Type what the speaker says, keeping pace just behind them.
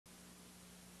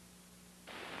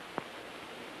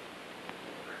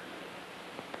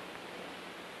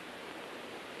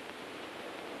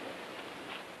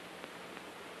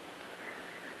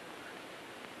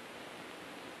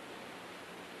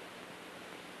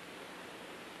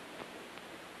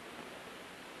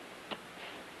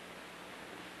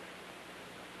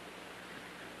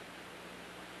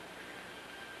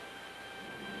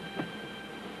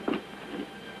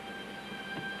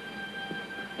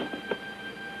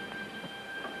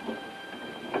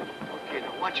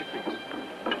Watch your feet. This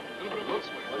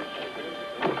way.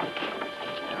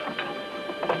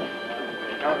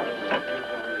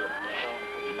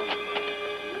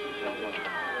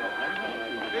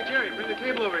 Hey, Jerry, bring the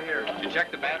cable over here. Did you check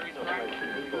the batteries, Frank?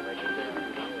 All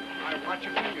right, watch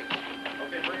your fingers.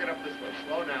 Okay, bring it up this way.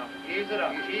 Slow now. Ease it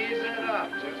up. Ease it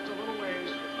up. Just a little ways.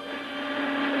 This way.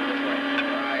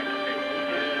 All right.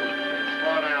 Okay.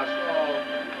 Slow now.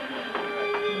 Slow.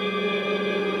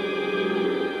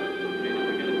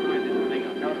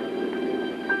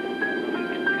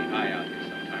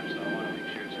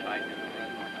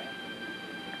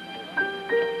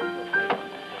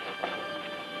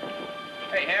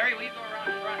 Hey, Harry, will you go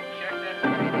around front and check that?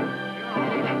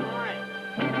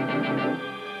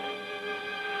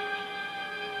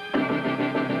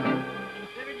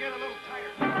 Did it get a little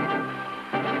tired?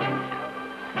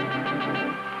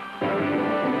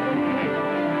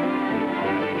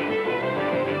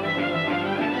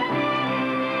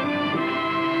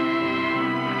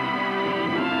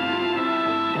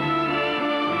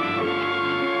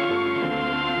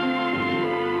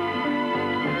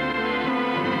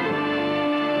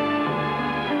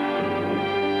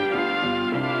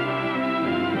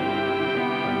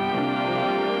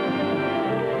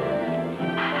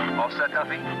 Set,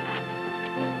 Duffy?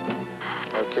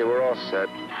 Okay, we're all set.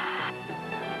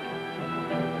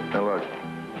 Now look,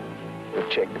 we've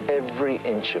checked every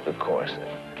inch of the course.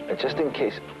 And just in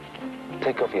case,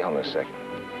 take off your helmet a second.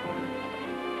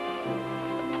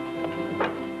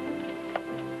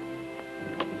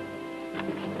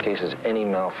 In case there's any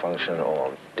malfunction at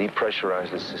all, depressurize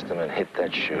the system and hit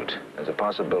that chute. There's a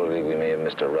possibility we may have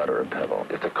missed a rut or a pebble.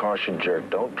 If the car should jerk,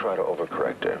 don't try to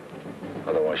overcorrect her.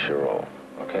 Otherwise, she'll roll.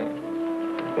 Okay?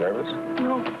 Nervous?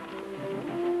 No.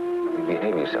 You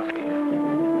behave yourself, Peter.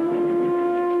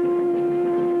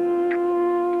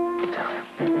 Italian.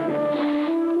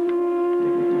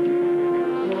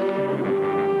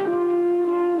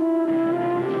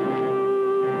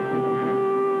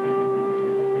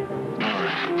 All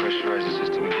right, pressurize the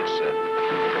system and get set.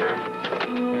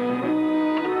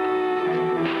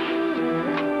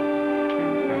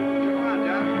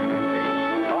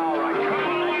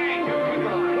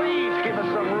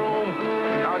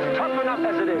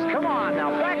 As it is. Come on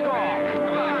now, back off.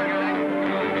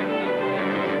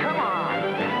 Come on.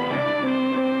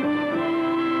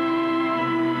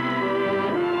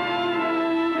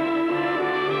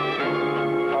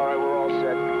 All right, we're all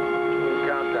set.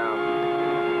 Countdown.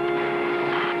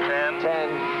 10,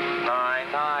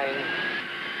 9,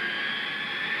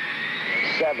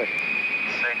 7,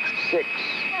 6.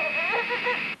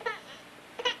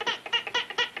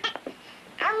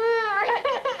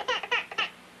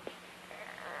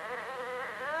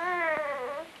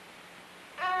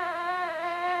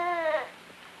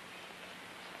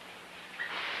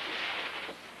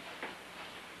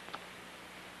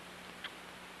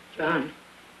 John.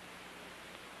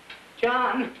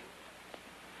 John.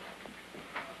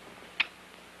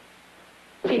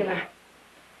 Feeler.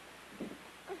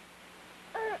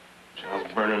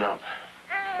 John's burning up.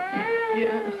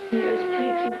 Yes,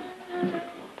 please.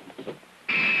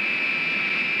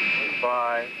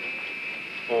 5,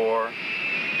 4,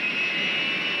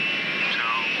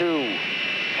 2,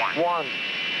 1.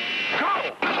 Go!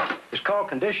 It's called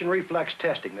condition reflex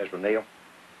testing, Miss O'Neill.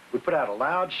 We put out a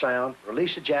loud sound,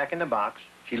 release the jack in the box.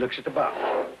 She looks at the box.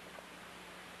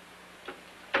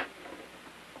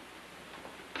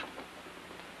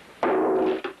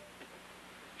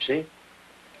 See?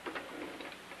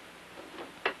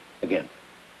 Again.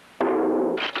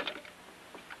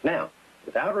 Now,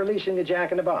 without releasing the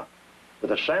jack in the box,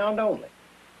 with a sound only,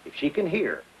 if she can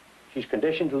hear, she's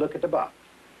conditioned to look at the box.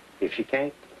 If she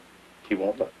can't, she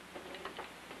won't look.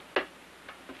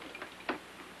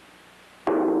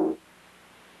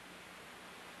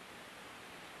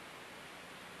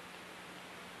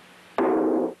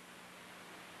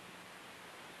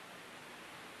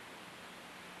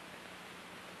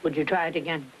 Would you try it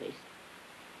again, please?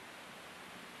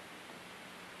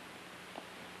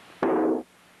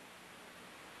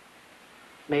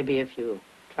 Maybe if you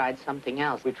tried something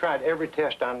else. We tried every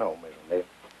test I know, Miss O'Neill.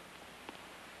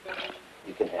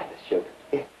 You can have this, sugar.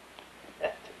 Yeah.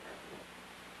 That's it.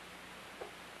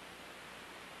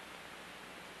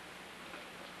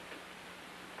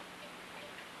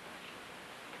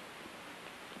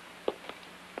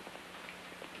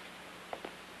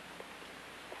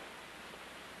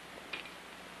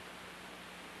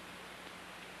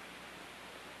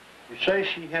 You say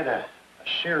she had a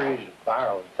series of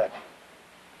viral infections.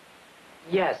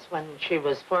 Yes, when she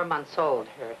was 4 months old,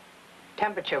 her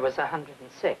temperature was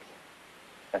 106.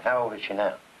 And how old is she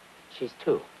now? She's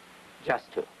 2,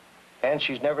 just 2. And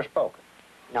she's never spoken?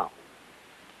 No.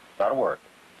 Not a word?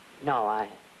 No, I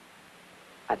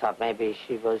thought maybe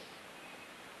she was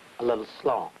a little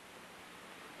slow.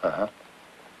 Uh-huh.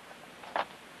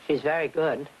 She's very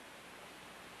good.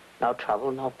 No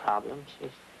trouble, no problem.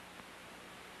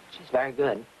 She's very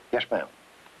good. Yes, ma'am.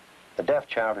 The deaf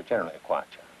child is generally a quiet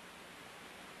child.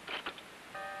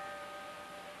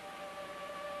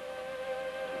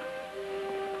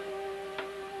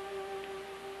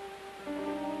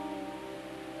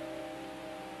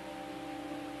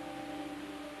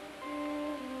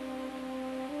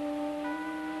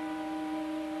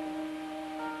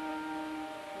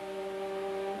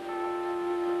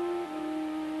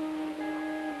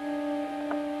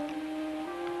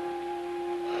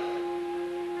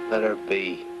 Let her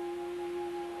be.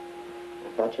 I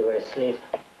thought you were asleep.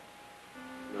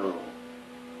 No.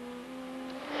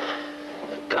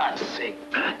 For God's sake,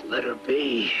 Pat, let her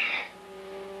be.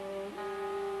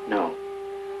 No.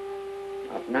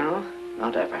 Not now,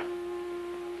 not ever.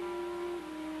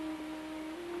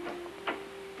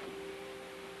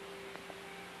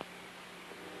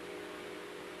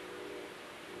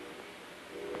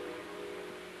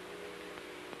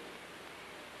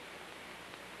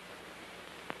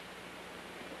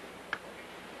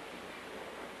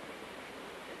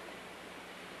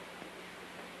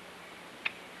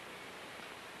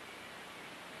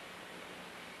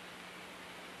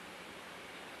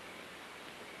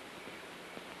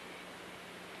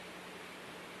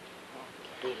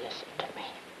 Listen to me.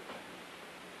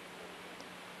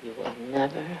 You will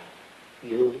never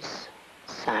use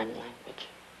sign language.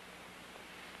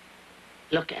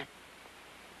 Look at.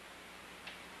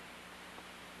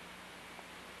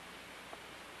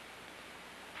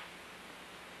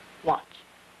 Watch.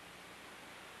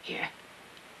 Here.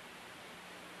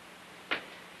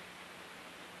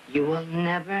 You will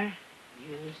never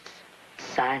use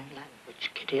sign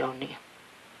language, Kitty O'Neill.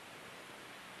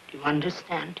 Do you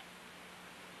understand?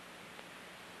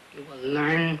 You will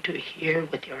learn to hear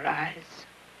with your eyes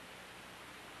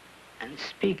and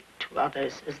speak to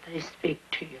others as they speak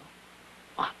to you.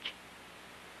 Watch.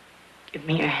 Give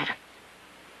me your hand.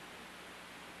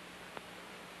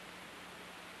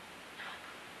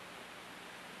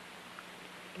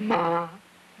 Ma,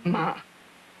 Ma.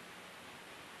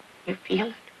 You feel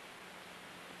it?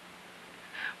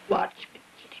 Watch me,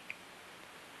 Kitty.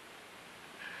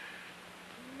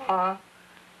 Ma,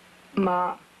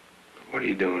 Ma. What are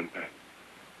you doing, Pat?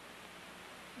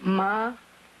 Ma,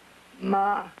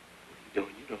 Ma. What are you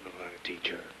doing? You don't know how to teach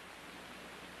her.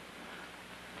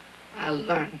 I'll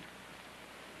learn.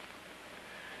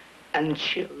 And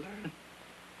she'll learn.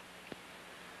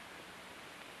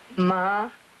 Ma,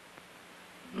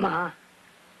 Ma.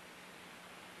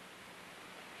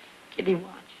 Kitty,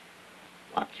 watch.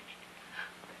 Watch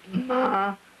me.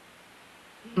 Ma,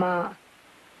 Ma.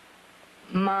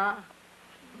 Ma,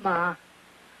 Ma.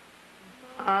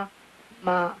 Ma,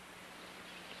 Ma.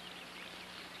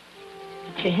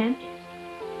 Put your hand.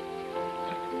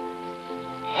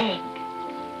 Egg.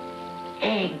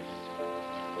 Egg.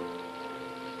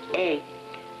 Egg.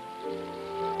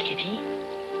 Kitty.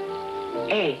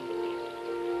 Egg.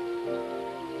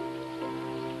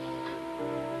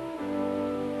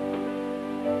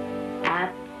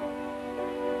 Apple.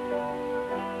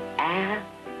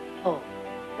 Apple.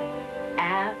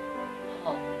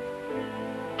 Apple.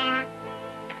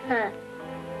 Apple.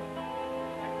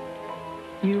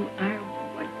 You are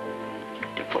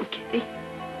wonderful, Kitty.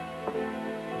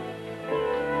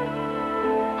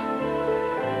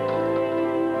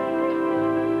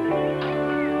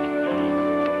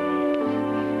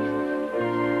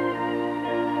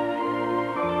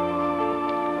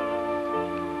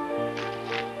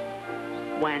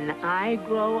 When I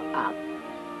grow up,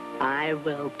 I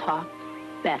will talk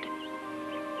better.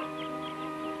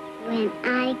 When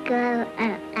I grow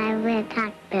up, I will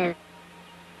talk better.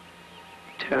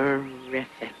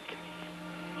 Terrific.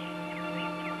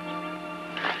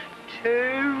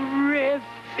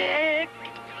 Terrific.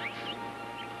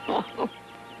 Oh.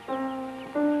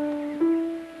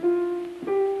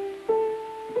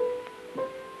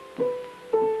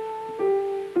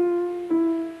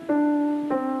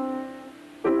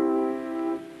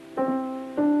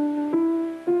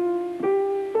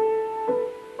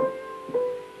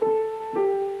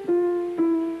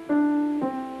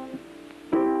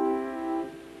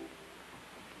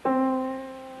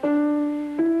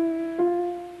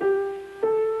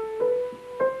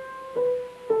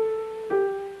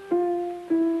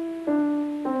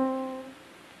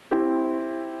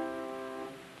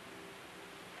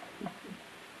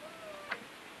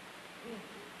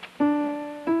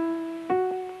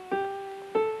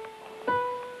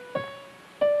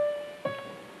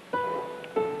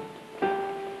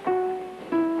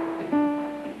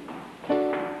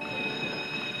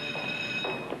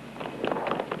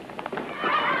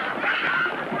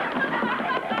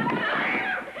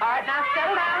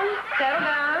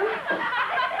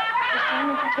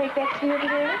 take Betsy over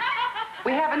there?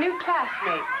 We have a new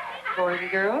classmate, boys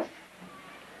and girls.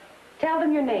 Tell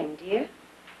them your name, dear.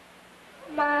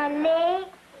 My name is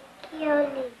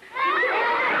Keely.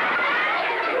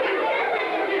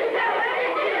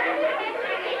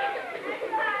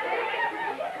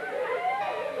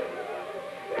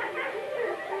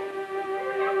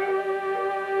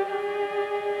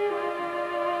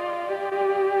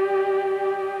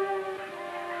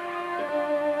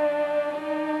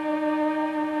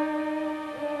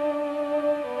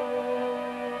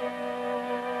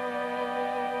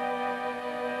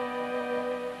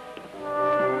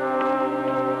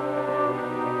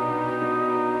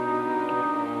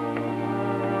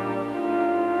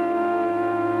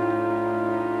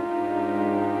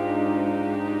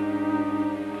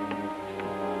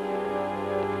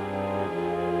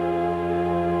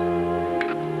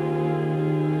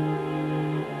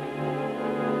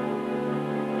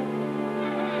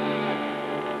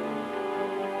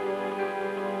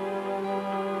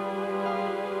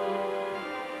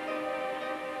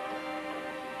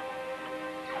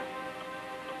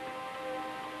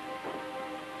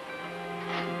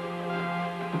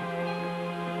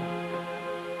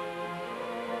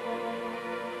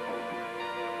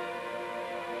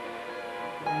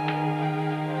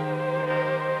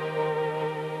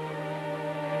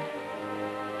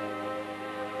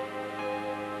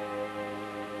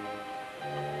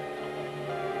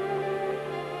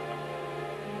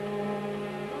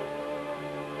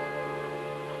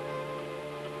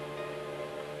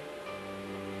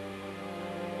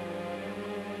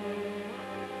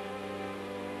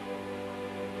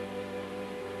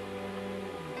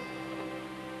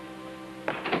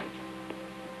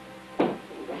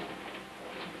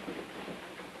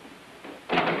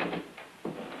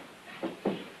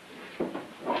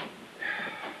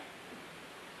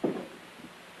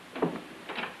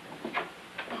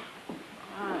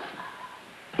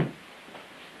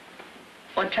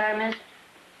 What time is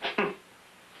it?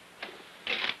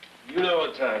 You know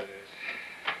what time it is.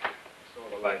 I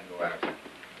saw the light go out.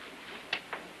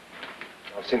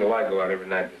 I've seen the light go out every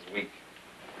night this week.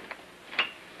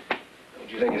 Don't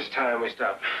you think it's time we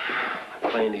stop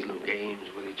playing these little games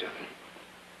with each other?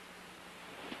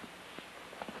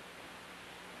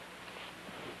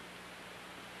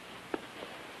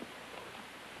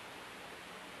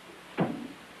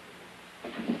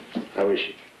 How is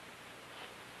she?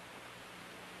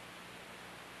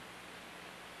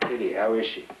 Kitty, how is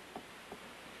she?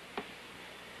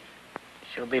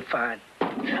 She'll be fine.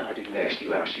 I didn't ask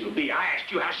you how she'll be. I asked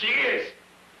you how she is.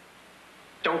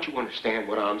 Don't you understand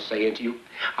what I'm saying to you?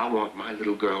 I want my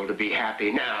little girl to be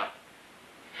happy now.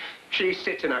 She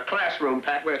sits in a classroom,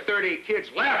 Pat, where 30 kids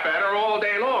laugh at her all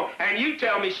day long, and you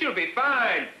tell me she'll be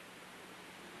fine.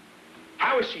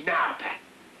 How is she now, Pat?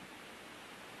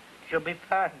 She'll be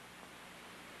fine.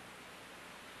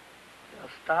 They'll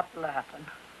stop laughing,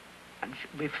 and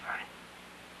she'll be fine.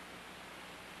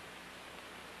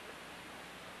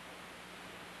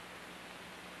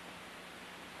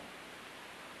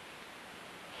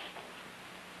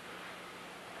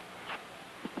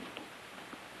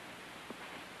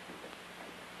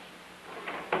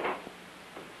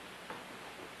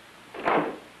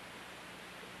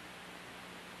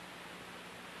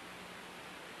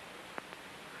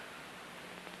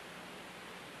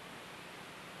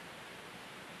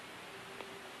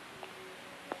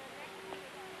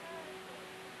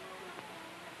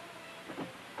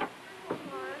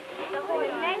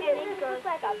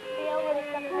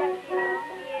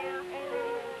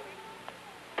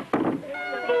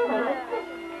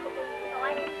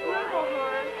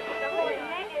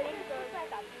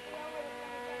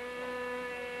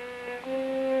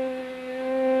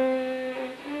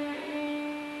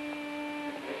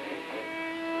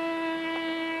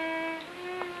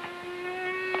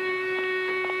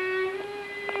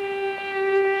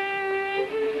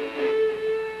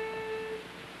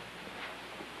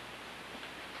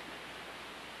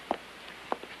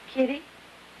 Kitty?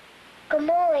 Good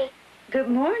morning. Good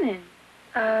morning.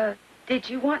 Did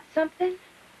you want something?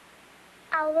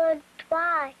 I want to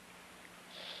try.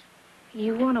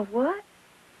 You want a what?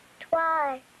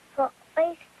 Try for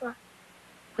oyster.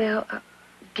 Well,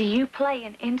 do you play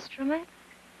an instrument?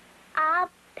 I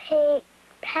play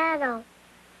piano.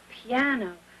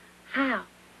 Piano. How?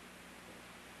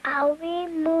 I'll read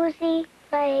music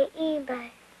by earbud.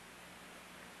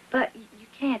 But you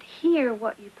can't hear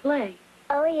what you play.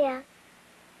 Oh, yeah.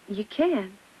 You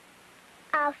can.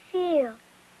 I feel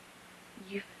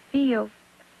You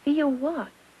feel what?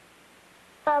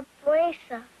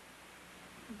 vibration.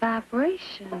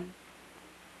 Vibration.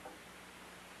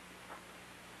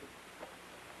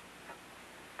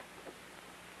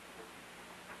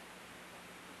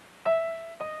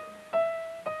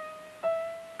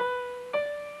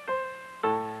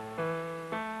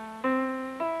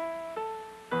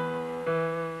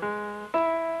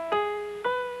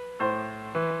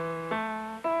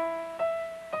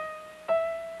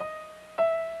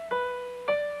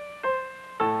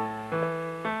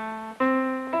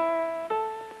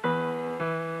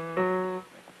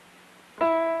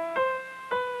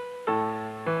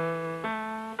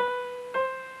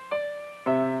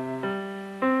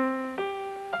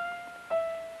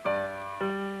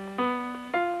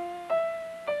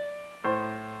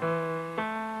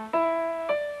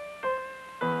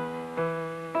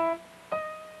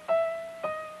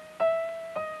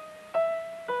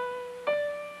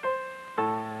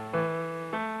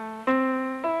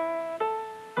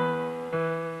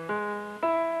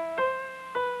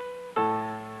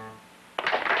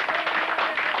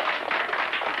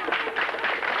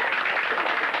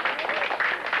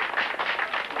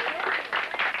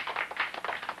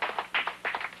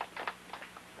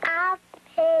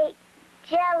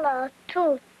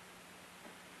 truth.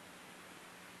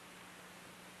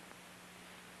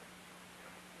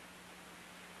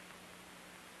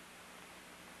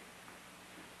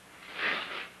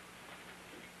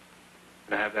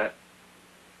 Can I have that?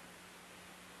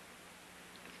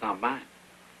 It's not mine.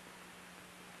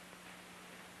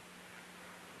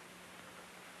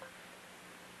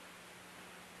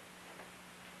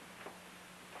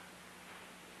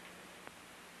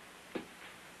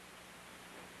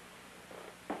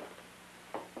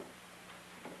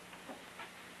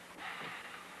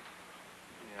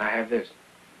 I have this.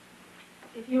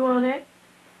 If you want it.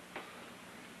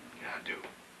 Yeah, I do.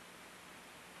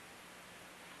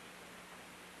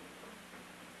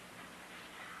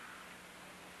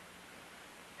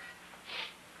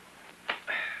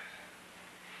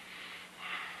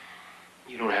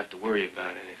 You don't have to worry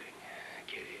about anything,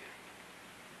 Kitty.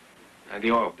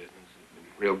 The oil business has been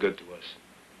real good to us.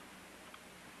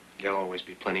 There'll always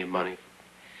be plenty of money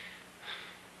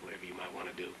for whatever you might want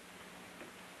to do.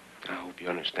 I hope you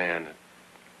understand that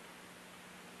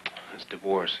this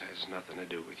divorce has nothing to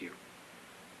do with you.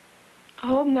 I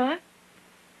hope not.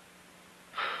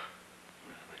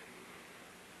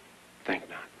 Think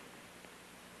not.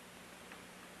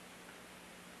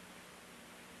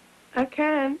 I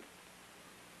can't.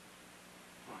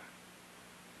 Why?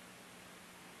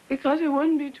 Because it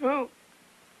wouldn't be true.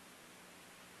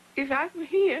 If I were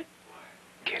here.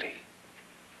 Kitty.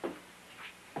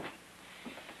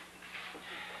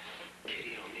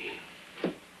 Kitty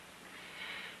O'Neill.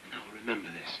 Now remember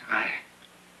this.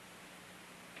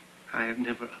 I have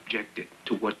never objected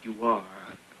to what you are.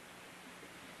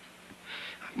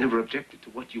 I've never objected to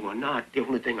what you are not. The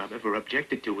only thing I've ever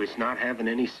objected to is not having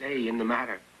any say in the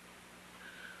matter.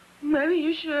 Maybe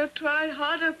you should have tried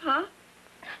harder, Pa.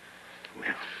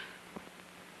 Well,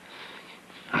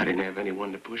 I didn't have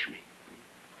anyone to push me,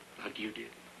 like you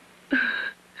did.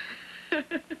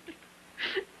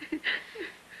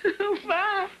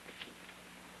 Pa.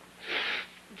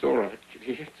 It's all right,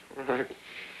 Kitty. It's all right.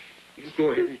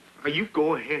 You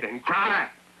go ahead and cry.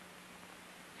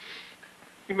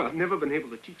 I've never been able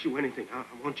to teach you anything. I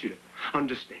want you to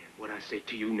understand what I say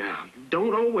to you now. You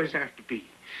don't always have to be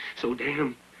so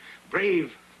damn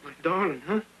brave, my darling,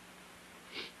 huh?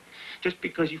 Just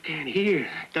because you can't hear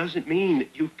doesn't mean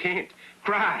that you can't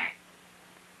cry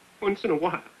once in a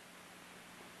while.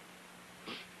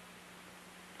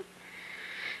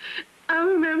 I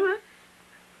remember.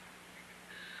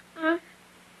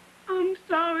 I'm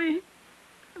sorry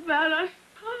about us,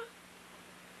 Pa.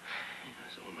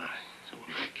 So am I. So am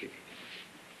I, Kitty.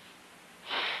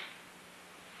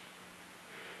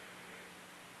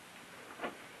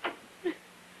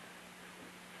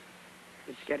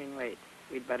 It's getting late.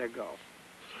 We'd better go.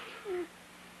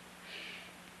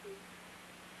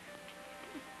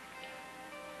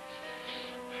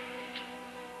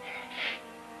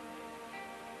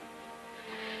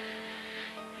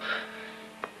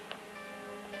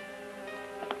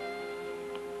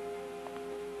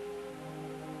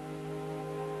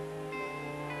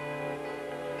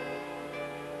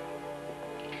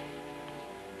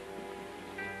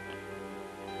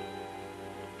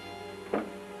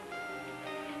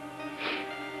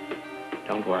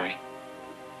 Don't worry.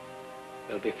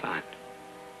 We'll be fine.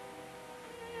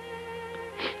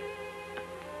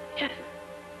 Yes.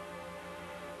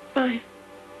 Fine.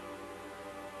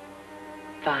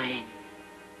 Fine.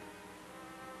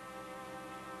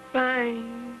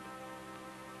 Fine.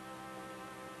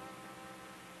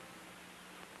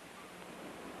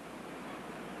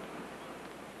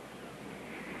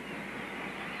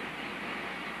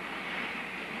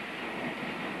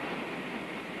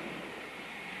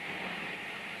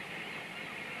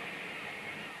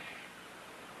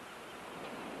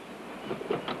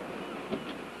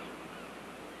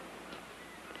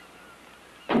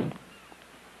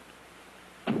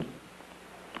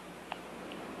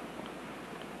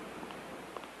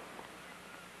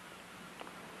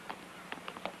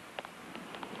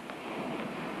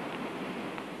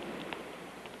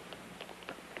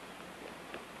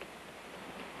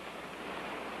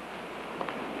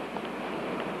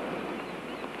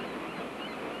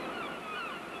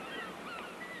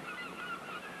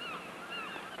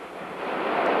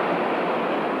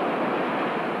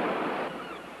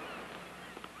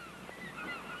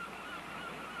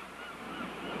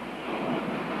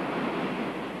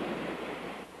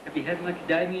 Have you had much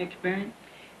diving experience?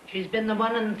 She's been the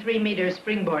 1 and 3 meter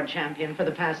springboard champion for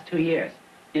the past 2 years.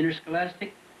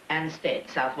 Interscholastic? And state,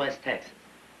 Southwest Texas.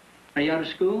 Are you out of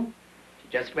school? She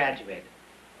just graduated.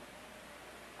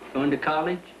 Going to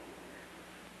college?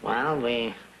 Well,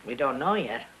 we don't know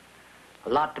yet. A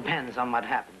lot depends on what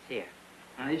happens here.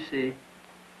 I see.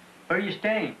 Where are you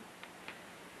staying?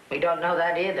 We don't know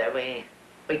that either.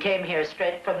 We came here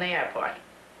straight from the airport.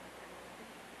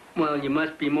 Well, you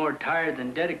must be more tired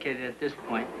than dedicated at this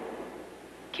point.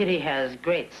 Kitty has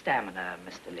great stamina,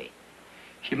 Mr. Lee.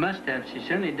 She must have. She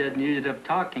certainly doesn't use it up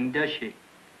talking, does she?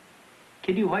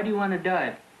 Kitty, why do you want to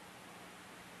dive?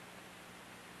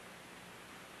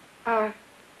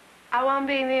 I want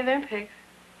to be in the Olympics,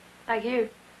 like you.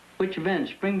 Which event,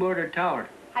 springboard or tower?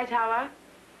 High tower.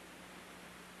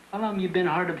 How long have you been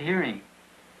hard of hearing?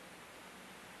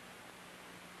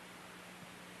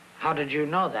 How did you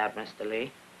know that, Mr.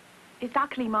 Lee? It's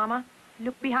ugly, Mama.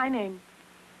 Look behind him.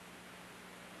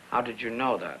 How did you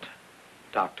know that,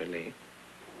 Dr. Lee?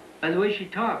 By the way she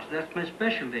talks, that's my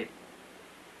specialty.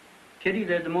 Kitty,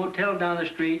 there's a motel down the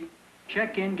street.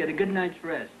 Check in, get a good night's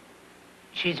rest.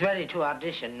 She's ready to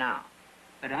audition now.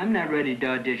 But I'm not ready to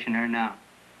audition her now.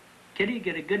 Kitty,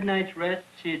 get a good night's rest.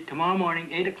 See you tomorrow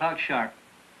morning, 8 o'clock sharp.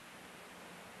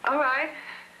 All right.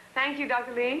 Thank you,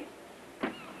 Dr. Lee.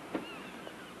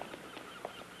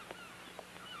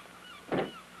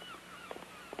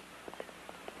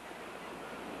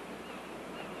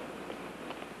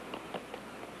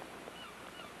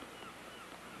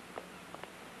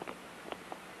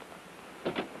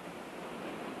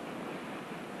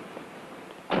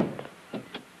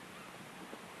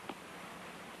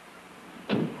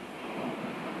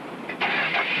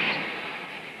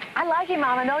 I like him,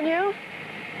 Mama, don't you?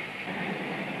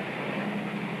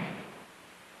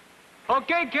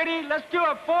 Okay, Kitty, let's do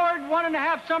a forward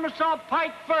 1.5 somersault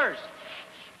pike first.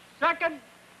 Second,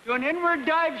 do an inward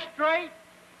dive straight.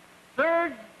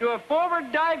 Third, do a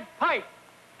forward dive pike.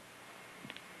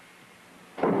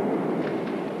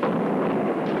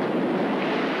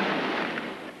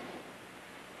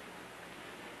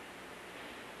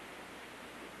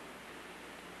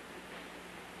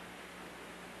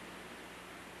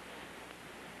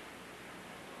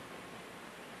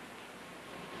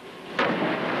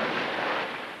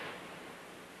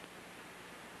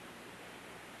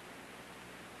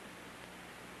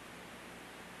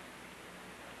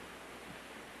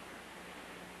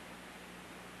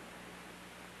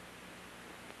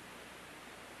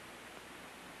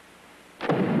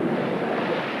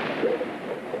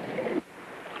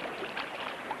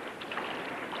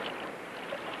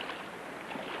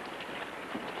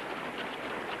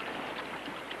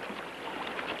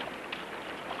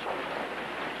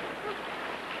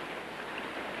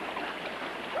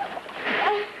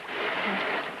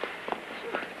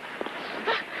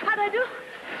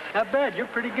 Not bad, you're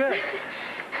pretty good.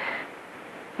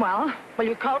 Well, will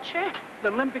you coach her? The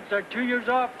Olympics are 2 years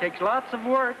off, takes lots of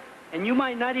work, and you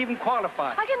might not even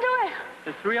qualify. I can do it.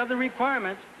 The 3 other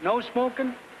requirements: no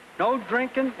smoking, no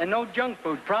drinking, and no junk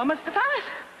food. Promise? I promise.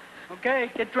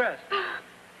 Okay, get dressed.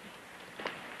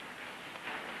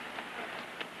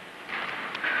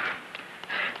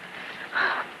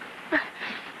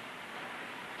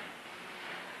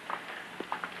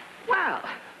 Well,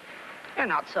 you're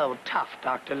not so tough,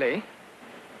 Dr. Lee.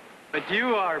 But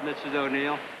you are, Mrs.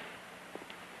 O'Neill.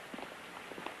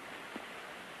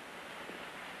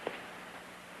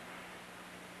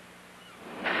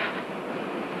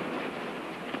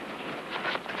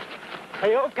 Are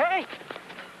you okay?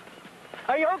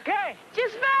 Are you okay?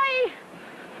 Just me.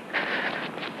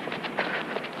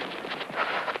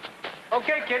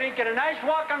 Okay, Kitty, get a nice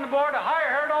walk on the board, a high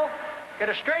hurdle, get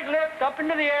a straight lift up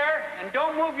into the air, and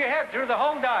don't move your head through the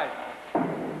whole dive.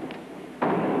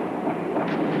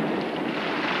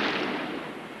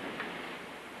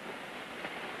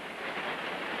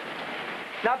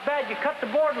 Not bad, you cut the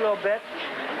board a little bit.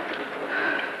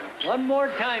 One more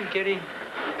time, Kitty.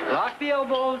 Lock the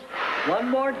elbows. One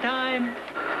more time.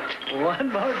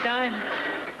 One more time.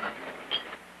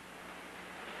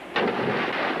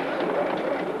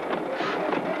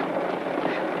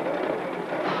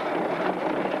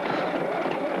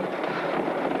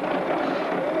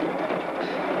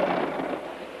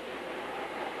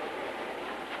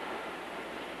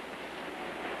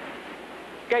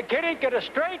 Okay, Kitty, get a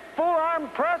straight forearm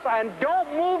press and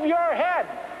don't move your head.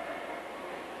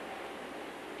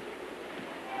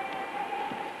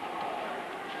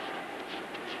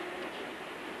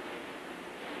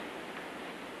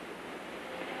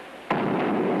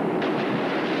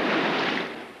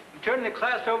 I'm turning the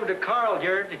class over to Carl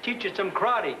here to teach you some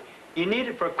karate. You need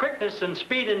it for quickness and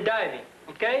speed in diving,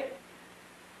 okay?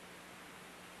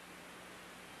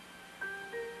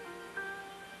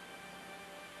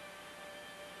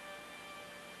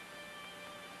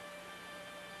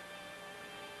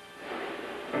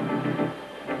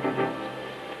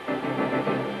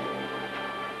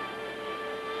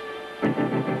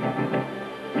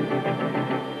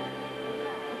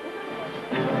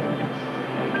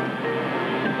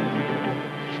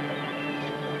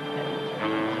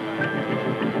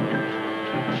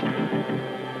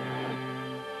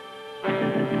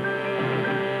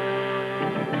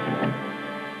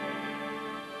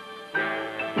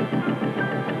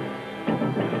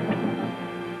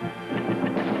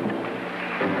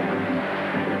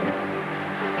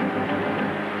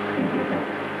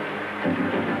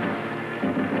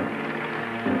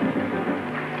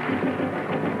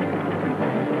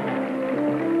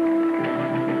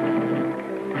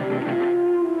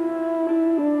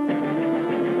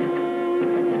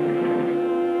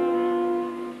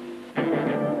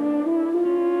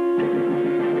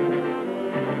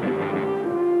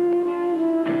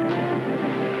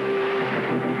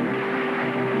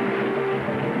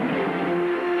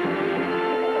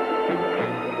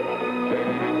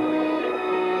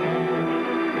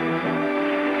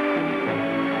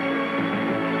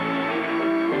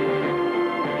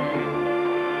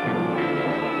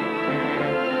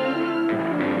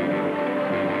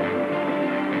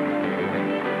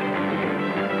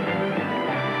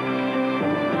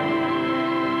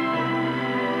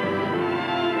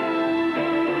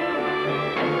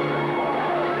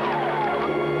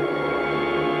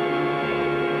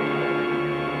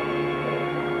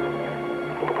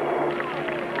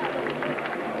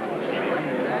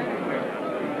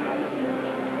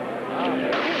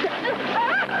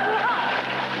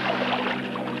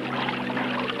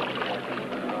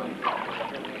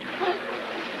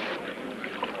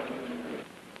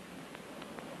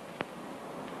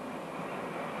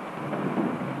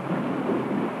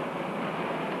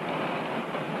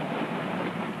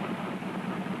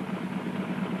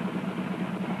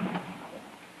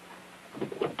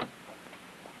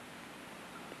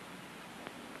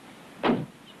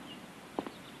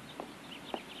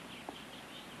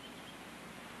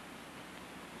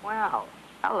 Well,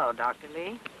 hello, Dr.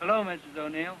 Lee. Hello, Mrs.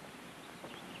 O'Neill.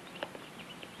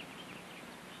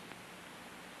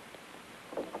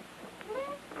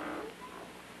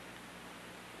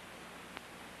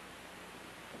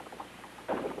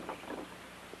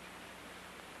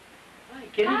 Hi,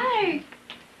 Kitty. Hi.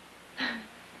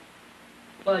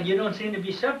 Well, you don't seem to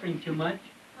be suffering too much.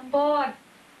 I'm bored.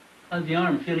 How's the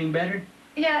arm? Feeling better?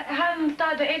 Yeah, I haven't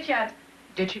started to itch yet.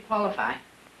 Did she qualify?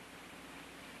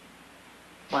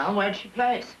 Well, where'd she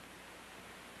place?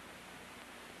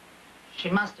 She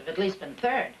must have at least been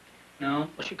third. No.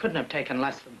 Well, she couldn't have taken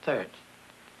less than third.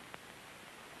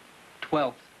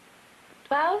 12th.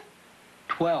 12?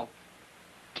 12th.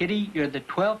 Kitty, you're the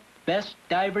 12th best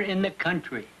diver in the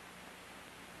country.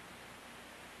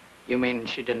 You mean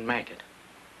she didn't make it?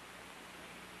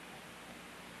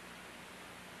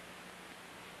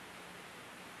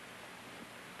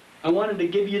 I wanted to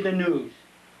give you the news.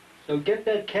 So get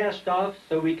that cast off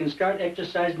so we can start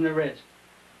exercising the wrist.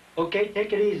 Okay,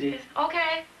 take it easy.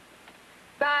 Okay.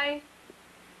 Bye.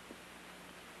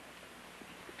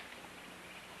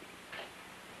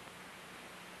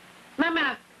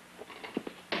 Mama.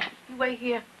 You wait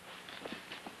here.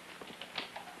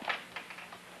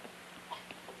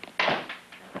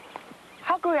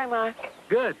 How good am I?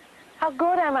 Good. How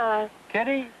good am I?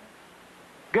 Kitty,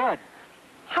 good.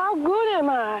 How good am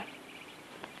I?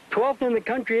 12th in the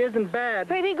country isn't bad.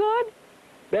 Pretty good?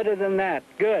 Better than that.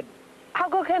 Good. How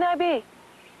good can I be?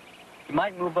 You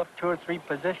might move up 2 or 3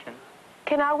 positions.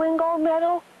 Can I win gold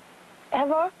medal?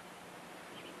 Ever?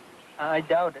 I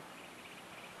doubt it.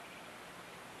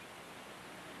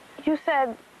 You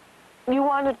said you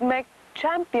wanted to make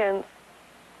champions.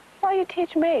 Why you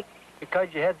teach me? Because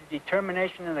you had the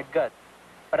determination and the guts.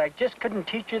 But I just couldn't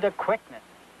teach you the quickness.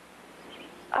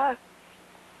 Why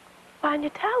didn't you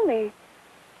tell me?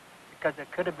 Because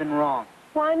it could have been wrong.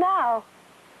 Why now?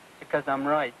 Because I'm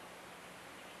right.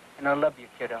 And I love you,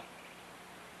 kiddo.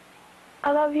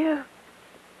 I love you.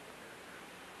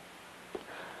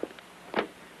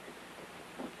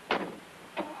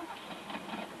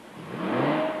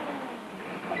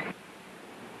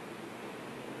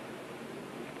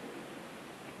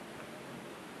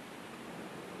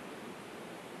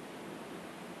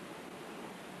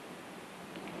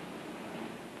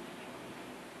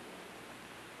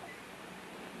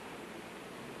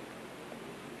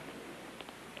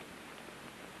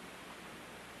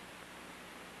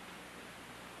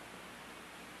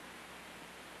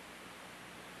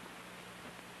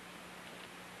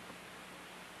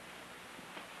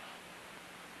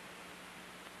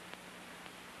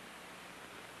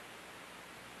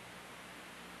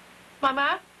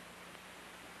 Mama?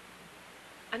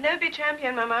 I'll never be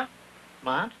champion, Mama.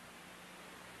 What?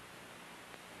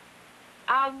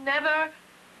 I'll never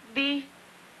be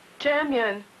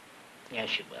champion.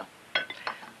 Yes, you will. A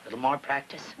little more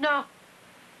practice? No.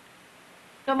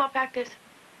 No more practice.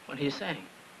 What are you saying?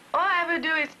 All I ever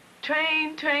do is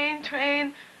train, train,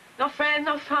 train. No friends,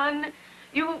 no fun.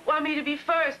 You want me to be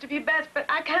first, to be best, but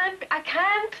I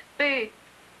can't be.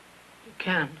 You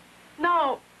can.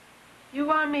 No. You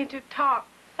want me to talk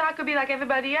so I could be like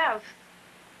everybody else.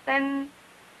 Then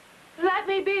let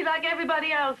me be like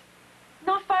everybody else.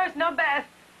 No first, no best.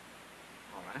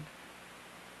 All right.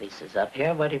 Lisa's up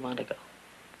here. Where do you want to go?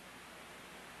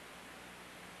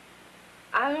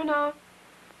 I don't know.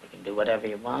 We can do whatever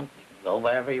you want. We can go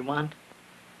wherever you want.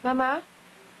 Mama,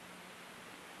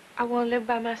 I want to live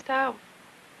by myself.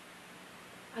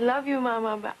 I love you,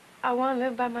 Mama, but I want to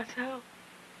live by myself.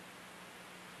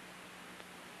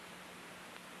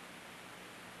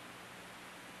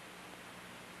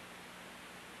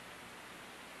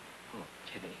 Oh,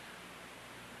 Kitty.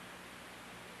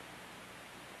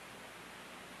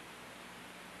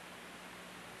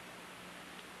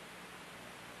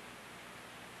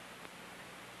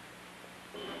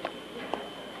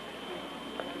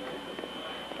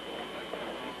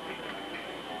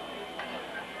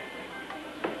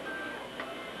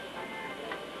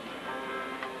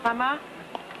 Mama,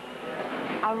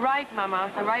 I write,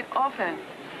 Mama. I write often.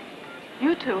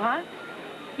 You too, huh?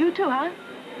 You too, huh?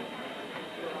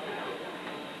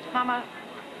 Mama,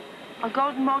 I'll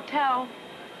go to the motel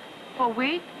for a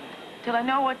week till I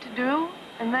know what to do,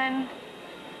 and then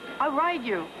I'll write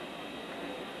you.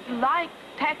 You like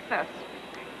Texas,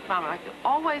 Mama. You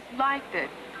always liked it.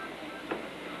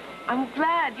 I'm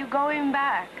glad you're going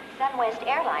back. SunWest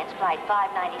Airlines Flight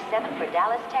 597 for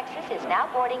Dallas, Texas is now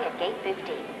boarding at Gate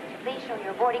 15. Please show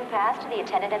your boarding pass to the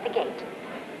attendant at the gate.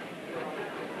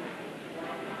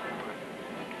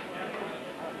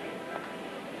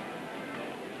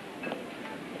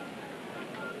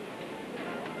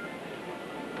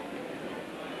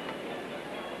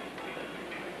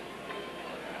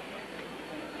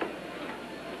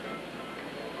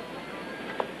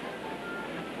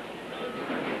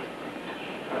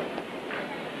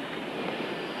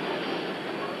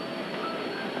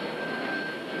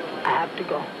 I have to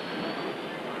go.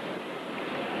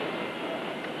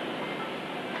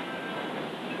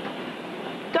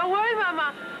 Don't worry,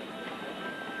 Mama.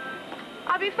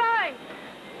 I'll be fine.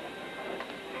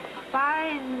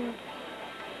 Fine.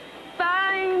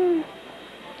 Fine.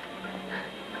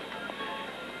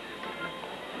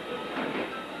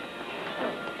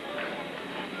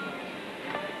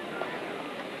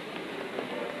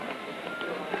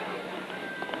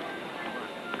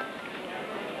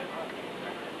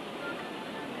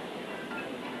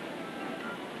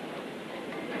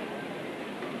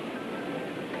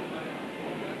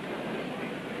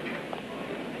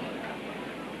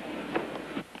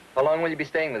 How long will you be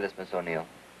staying with us, Miss O'Neill?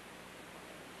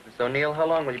 Miss O'Neill, how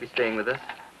long will you be staying with us?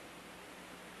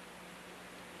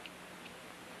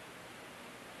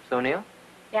 Miss O'Neill?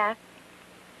 Yes?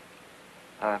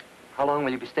 How long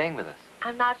will you be staying with us?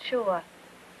 I'm not sure.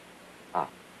 Oh.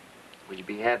 Will you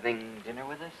be having dinner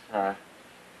with us?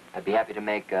 I'd be happy to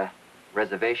make a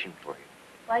reservation for you.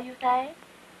 What do you say?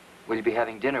 Will you be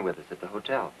having dinner with us at the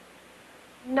hotel?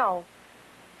 No.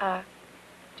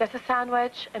 Just a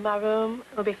sandwich in my room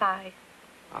will be fine.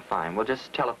 Oh, fine. We'll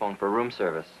just telephone for room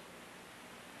service.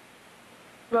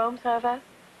 Room service?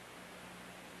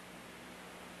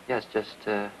 Yes, just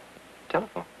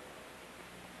telephone.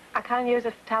 I can't use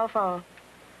a telephone.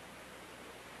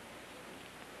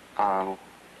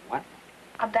 What?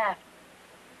 I'm deaf.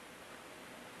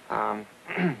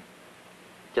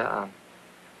 Yeah,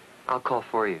 I'll call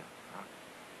for you.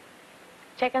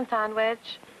 Chicken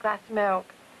sandwich, glass of milk.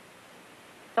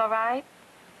 It's all right?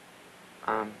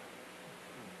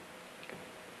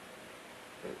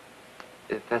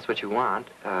 If that's what you want,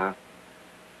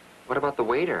 what about the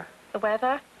waiter? The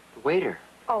weather? The waiter.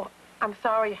 Oh, I'm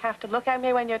sorry. You have to look at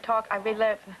me when you talk. I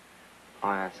relive.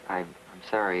 Oh, yes, I'm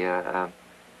sorry.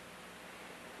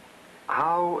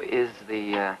 How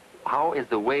is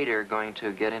the waiter going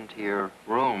to get into your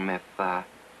room if,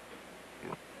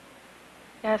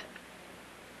 Yes.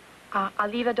 I'll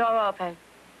leave the door open.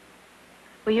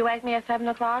 Will you wake me at 7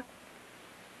 o'clock?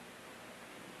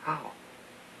 How?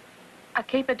 I'll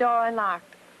keep the door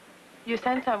unlocked. You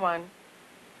send someone.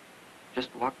 Just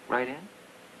walk right in?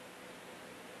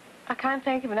 I can't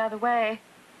think of another way.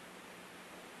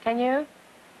 Can you?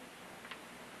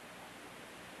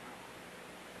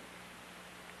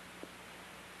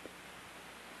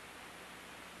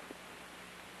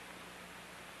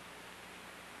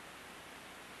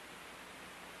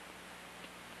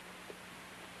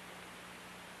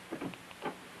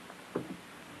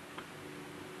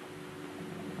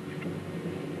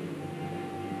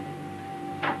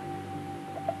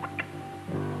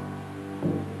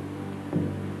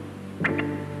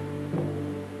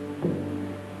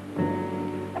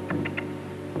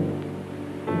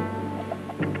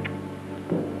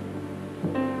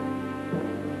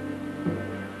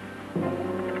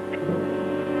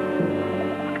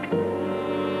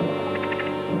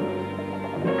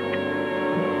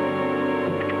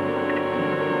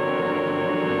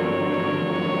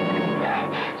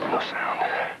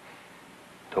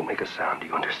 Make a sound, do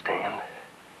you understand?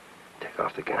 Take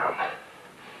off the gown.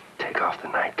 Take off the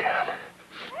nightgown.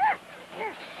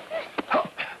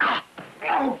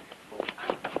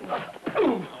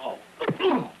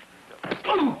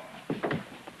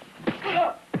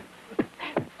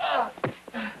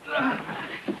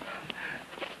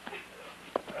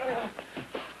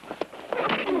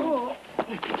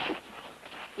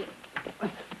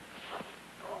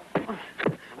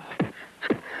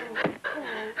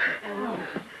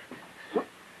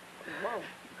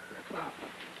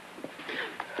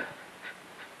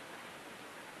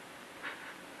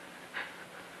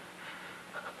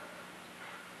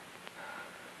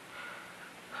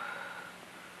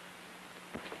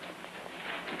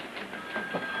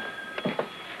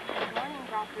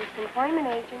 Employment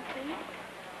agency.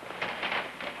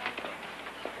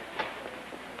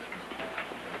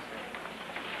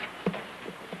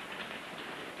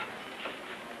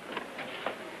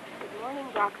 Good morning,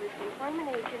 Doctor's Employment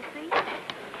Agency.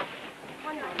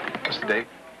 What's the date?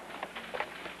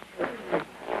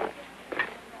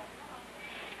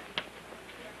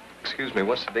 Excuse me,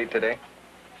 what's the date today?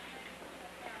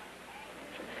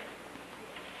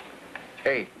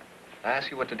 Hey, I asked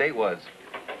you what the date was.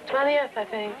 20th, I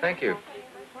think. Thank you. Have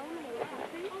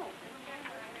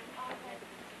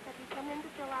you come in to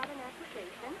fill out an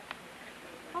application?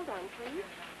 Hold on, please.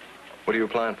 What are you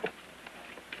applying for?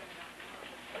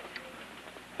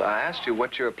 I asked you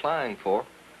what you're applying for.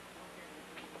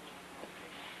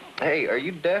 Hey, are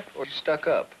you deaf or you stuck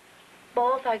up?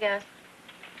 Both, I guess.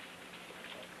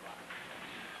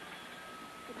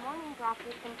 Good morning,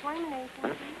 Doctor's Employment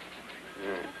Agency.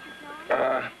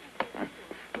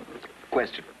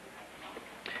 Question.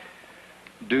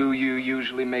 Do you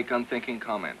usually make unthinking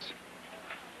comments?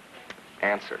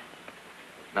 Answer.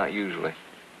 Not usually.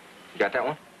 You got that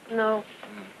one? No.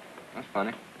 That's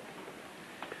funny.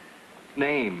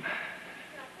 Name.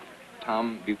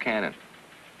 Tom Buchanan.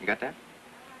 You got that?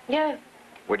 Yeah.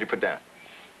 What'd you put down?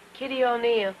 Kitty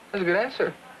O'Neill. That's a good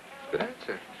answer. Good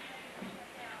answer.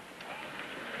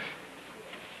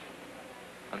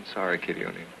 I'm sorry, Kitty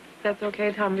O'Neill. That's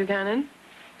okay, Tom Buchanan.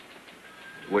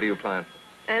 What are you applying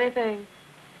for? Anything.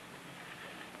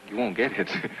 You won't get it.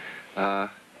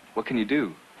 What can you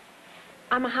do?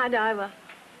 I'm a high diver.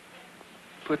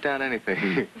 Put down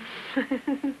anything.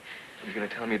 You gonna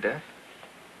tell me you're deaf?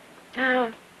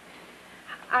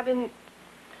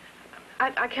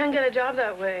 I can't get a job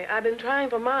that way. I've been trying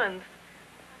for months.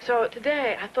 So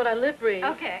today, I thought I'd lip read.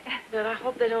 Okay. But I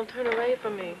hope they don't turn away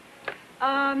from me.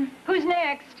 Who's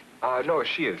next? No,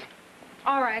 she is.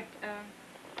 All right.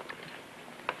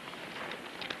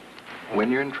 When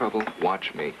you're in trouble,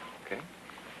 watch me, okay?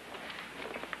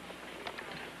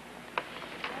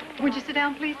 Would you sit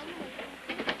down, please?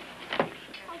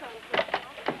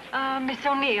 Miss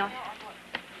O'Neill,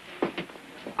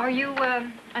 are you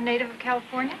a native of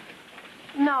California?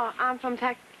 No, I'm from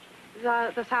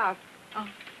the South. Oh.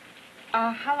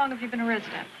 How long have you been a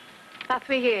resident? About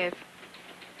 3 years.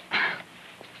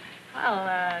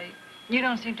 Well, you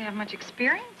don't seem to have much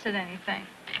experience at anything.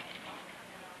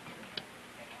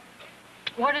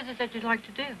 What is it that you'd like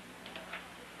to do?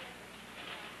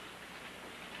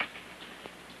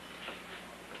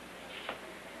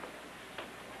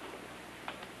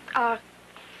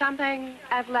 Something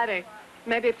athletic.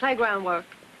 Maybe playground work.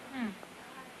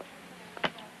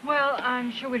 Well,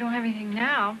 I'm sure we don't have anything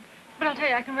now, but I'll tell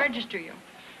you, I can register you.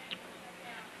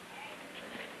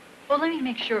 Well, let me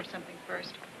make sure of something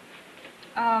first.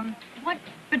 What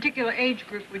particular age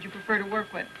group would you prefer to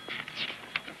work with?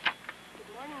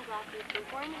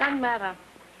 Doesn't matter.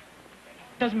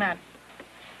 Doesn't matter.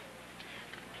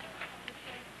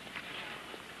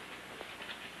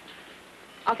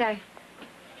 Okay.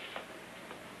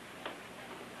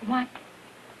 What?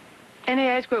 Any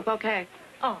age group, okay.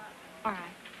 Oh, all right.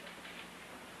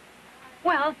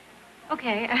 Well,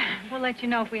 okay. We'll let you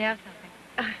know if we have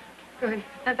something. Good.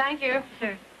 Thank you.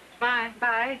 Sure. Bye.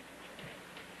 Bye.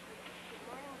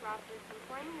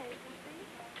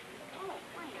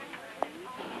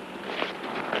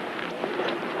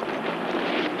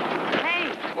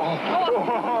 Hey.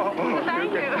 Oh.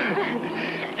 Thank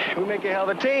you. We make a hell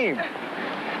of a team.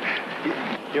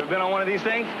 You ever been on one of these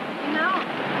things? No.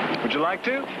 Would you like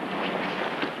to?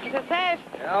 Is it safe?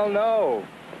 Hell no.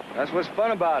 That's what's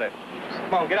fun about it.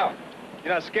 Come on, get out.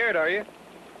 You're not scared, are you?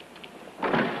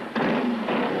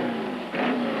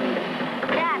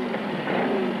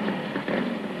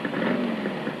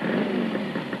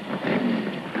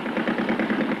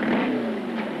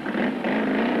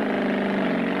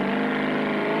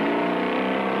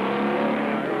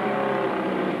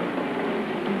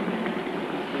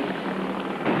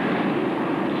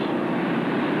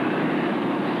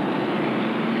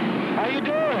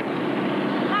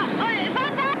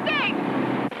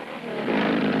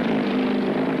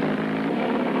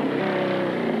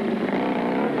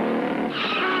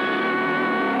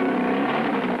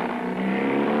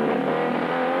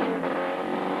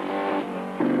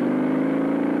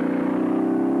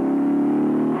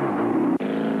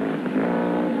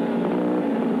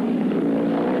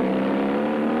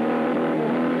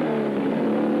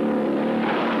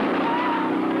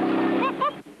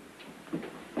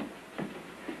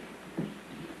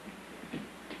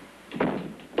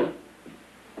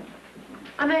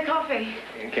 I make coffee.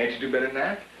 And can't you do better than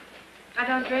that? I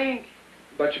don't drink.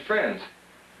 What about your friends?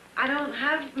 I don't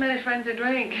have many friends who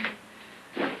drink.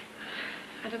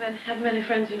 I don't have many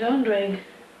friends who don't drink.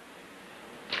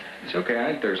 It's okay,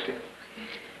 I ain't thirsty.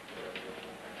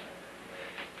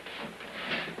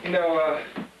 You know,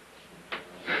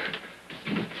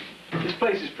 this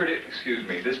place is pretty, excuse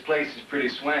me, this place is pretty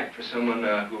swank for someone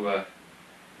who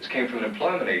just came from an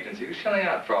employment agency. Who's shelling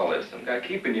out for all this? Some guy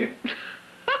keeping you.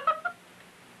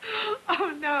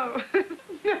 Oh, no.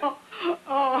 No.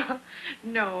 Oh,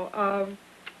 no.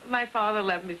 My father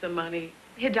left me some money.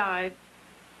 He died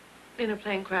in a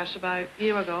plane crash about a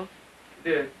year ago.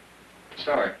 You did?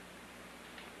 Sorry.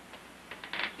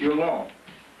 You alone?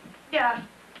 Yeah.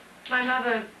 My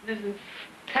mother lives in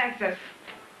Texas.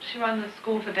 She runs a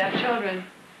school for deaf children.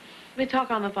 We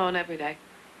talk on the phone every day.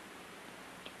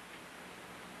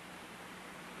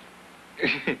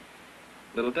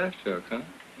 Little deaf joke, huh?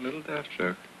 Little deaf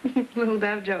joke. Little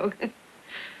deaf joke.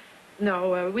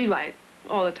 No, we write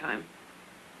all the time.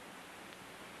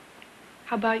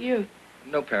 How about you?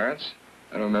 No parents.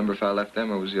 I don't remember if I left them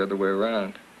or it was the other way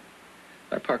around.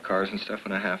 I park cars and stuff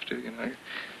when I have to, you know.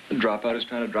 The dropout is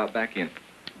trying to drop back in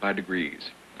by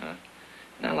degrees. And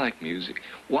I like music.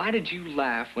 Why did you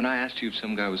laugh when I asked you if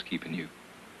some guy was keeping you?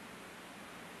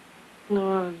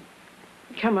 No,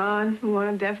 come on. You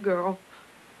want a deaf girl.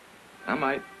 I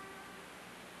might.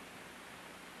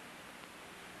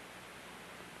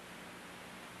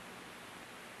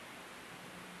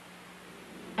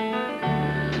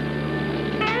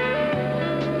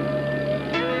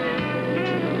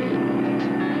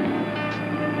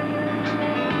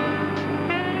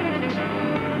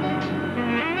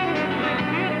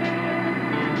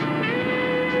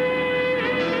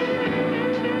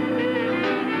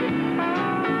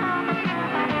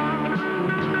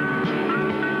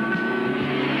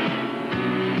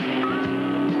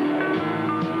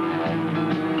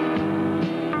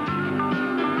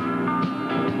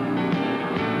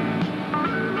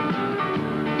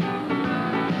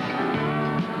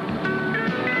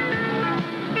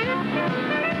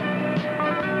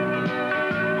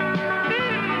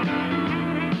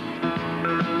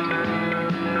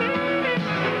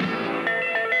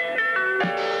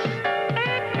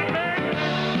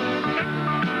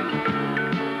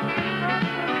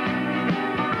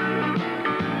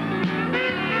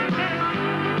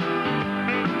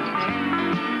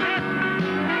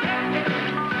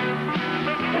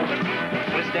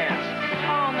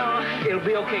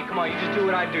 Okay, come on, you just do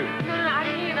what I do. No, I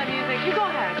can hear that music. You go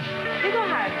ahead. You go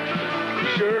ahead. You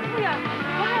sure? Yeah,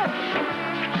 go ahead.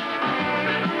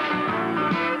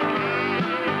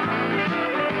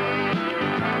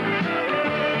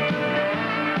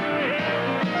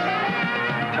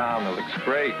 Tom, it looks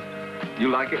great. You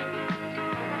like it?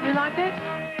 You like it?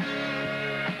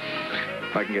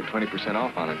 If I can get 20%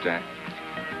 off on it, Jack.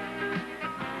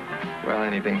 Well,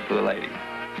 anything for the lady.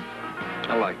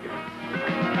 I like it.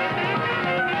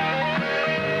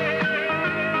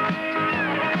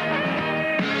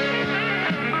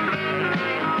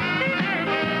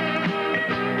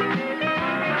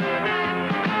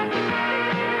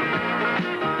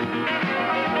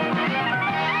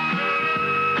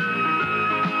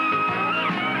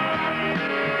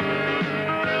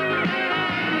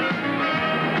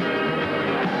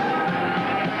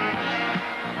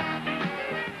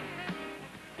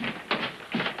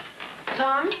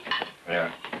 Tom?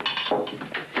 Yeah.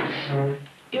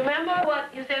 You remember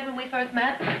what you said when we first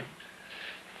met?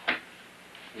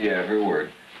 Yeah, every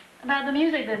word. About the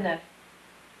music business.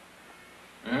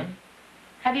 Hmm?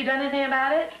 Have you done anything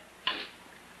about it?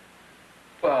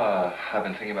 Well, I've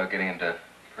been thinking about getting into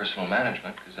personal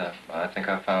management because I think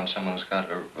I found someone who's got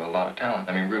a lot of talent.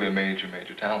 I mean, really a major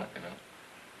talent, you know.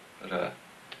 But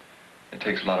it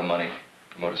takes a lot of money to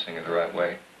promote a singer the right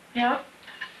way. Yeah?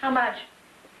 How much?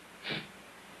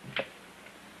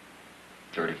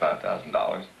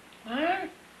 $35,000. What?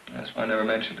 That's why I never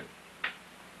mentioned it.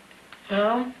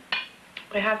 Well,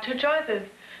 we have two choices.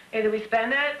 Either we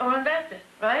spend it or invest it,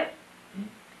 right? Hmm?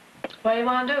 What do you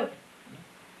want to do?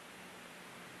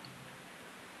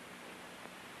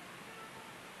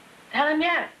 Tell him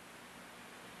yes.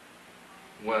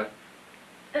 What?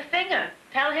 The singer.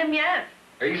 Tell him yes.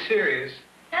 Are you serious?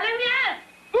 Tell him yes.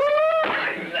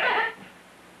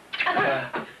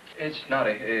 It's not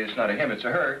a him, it's a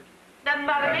her. Doesn't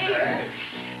bother me.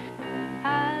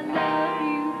 I love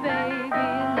you, baby,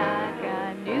 like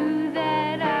I knew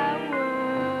that I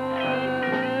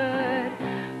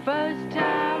would. First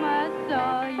time I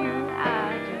saw you,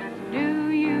 I just knew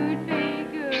you'd be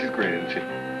good. She's great, isn't she?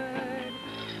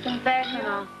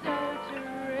 Sensational.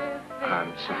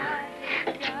 I'm sorry.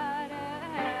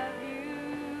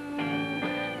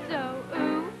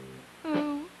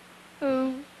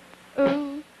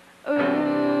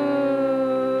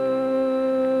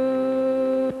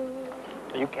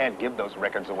 You can't give those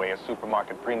records away as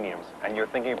supermarket premiums, and you're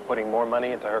thinking of putting more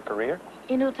money into her career?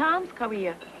 Into Tom's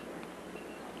career.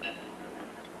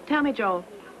 Tell me, Joel,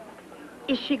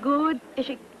 is she good?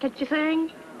 Can she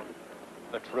sing?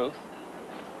 The truth?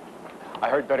 I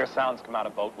heard better sounds come out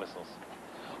of boat whistles.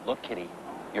 Look, Kitty,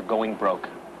 you're going broke.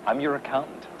 I'm your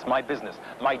accountant. It's my business,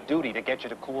 my duty to get you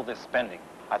to cool this spending.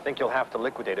 I think you'll have to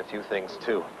liquidate a few things,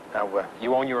 too. Now,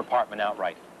 you own your apartment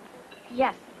outright.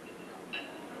 Yes.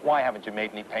 Why haven't you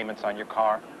made any payments on your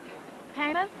car?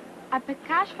 Payment? I paid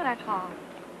cash for that car.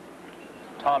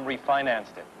 Tom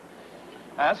refinanced it.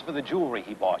 As for the jewelry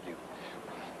he bought you.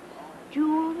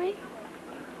 Jewelry?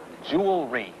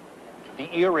 Jewelry.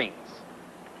 The earrings.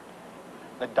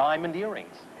 The diamond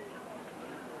earrings.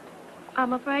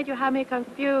 I'm afraid you have me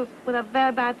confused with a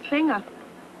very bad singer.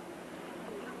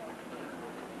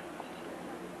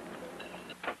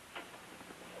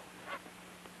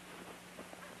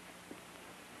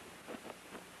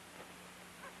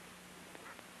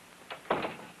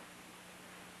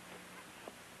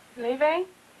 Leaving?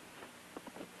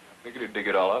 Figured he'd dig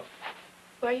it all up.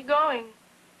 Where are you going?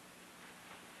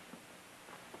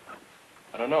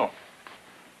 I don't know.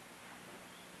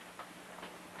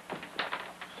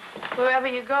 Wherever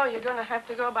you go, you're going to have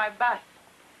to go by bus.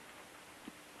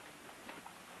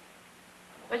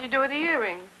 What'd you do with the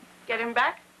earrings? Get him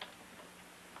back?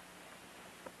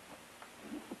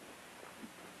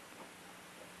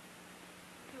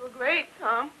 You were great,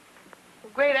 Tom.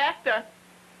 A great actor.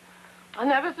 I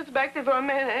never suspected for a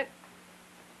minute.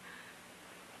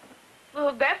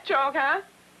 Little death choke, huh?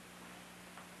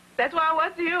 That's why I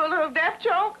was to you, a little death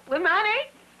choke with money?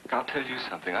 I'll tell you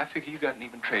something. I figure you got an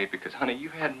even trade because, honey, you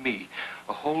had me,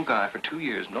 a whole guy for 2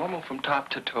 years, normal from top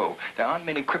to toe. There aren't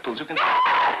many cripples who can...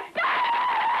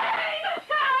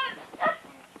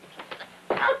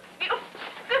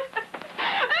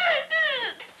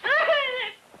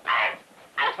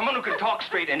 Someone who can talk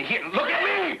straight and hear. Look at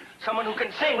me! Someone who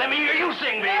can sing. Let me hear you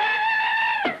sing,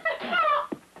 baby.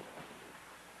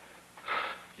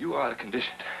 You are out of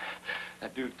condition.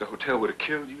 That dude at the hotel would have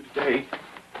killed you today.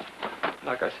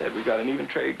 Like I said, we got an even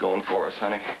trade going for us,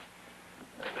 honey.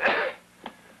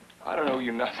 I don't owe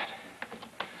you nothing.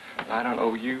 I don't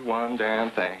owe you one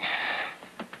damn thing.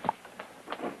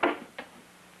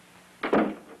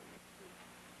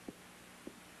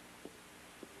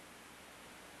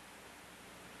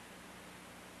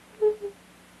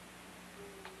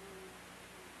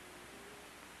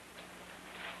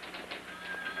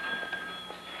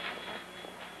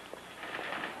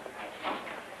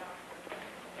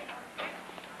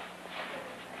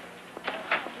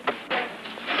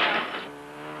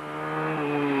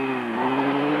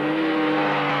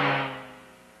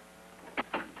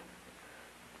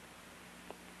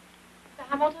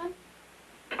 Hamilton?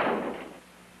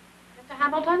 Mr.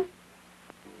 Hamilton?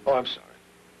 Oh, I'm sorry.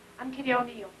 I'm Kitty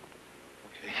O'Neill.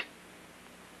 Okay.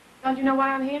 Don't you know why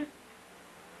I'm here?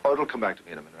 Oh, it'll come back to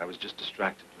me in a minute. I was just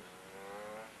distracted.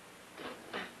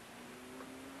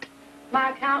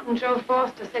 My accountant, Joe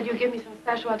Forster, said you'd give me some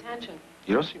special attention.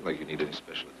 You don't seem like you need any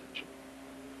special attention.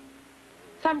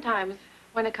 Sometimes,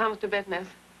 when it comes to business.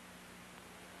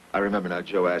 I remember now,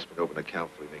 Joe asked me to open an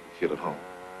account for you, make you feel at home.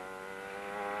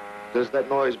 Does that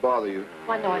noise bother you?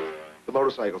 What noise? The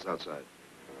motorcycles outside.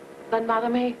 Doesn't bother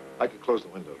me. I could close the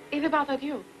window. If it bothered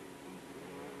you.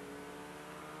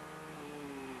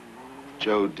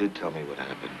 Joe did tell me what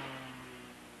happened.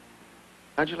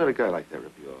 How'd you let a guy like that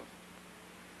rip you off?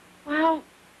 Well,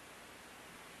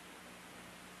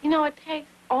 you know, it takes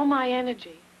all my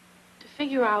energy to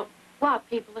figure out what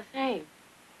people are saying.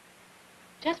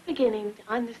 Just beginning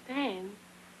to understand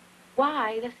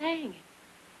why they're saying it.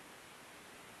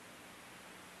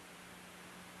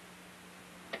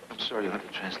 I'm sorry, you'll have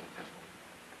to translate that for me.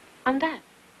 I'm deaf.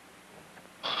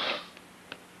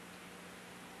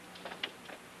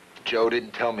 Joe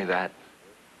didn't tell me that.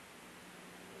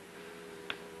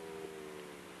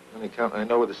 The only accountant I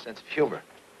know with a sense of humor.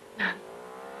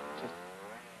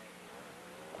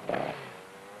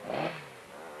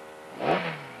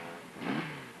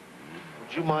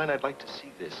 Would you mind? I'd like to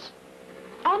see this.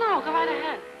 Oh, no, go right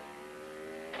ahead.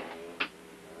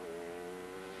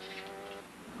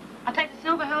 I'll take the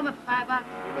silver helmet for $5.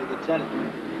 You make it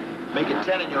 10. Make it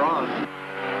 10 and you're on.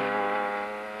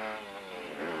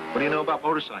 What do you know about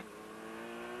motorcycles?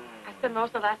 I spent most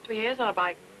of the last 3 years on a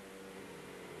bike.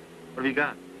 What have you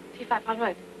got?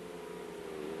 T500.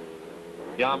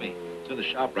 Yami. It's in the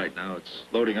shop right now. It's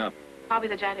loading up. Probably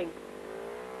the jetting.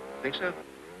 Think so?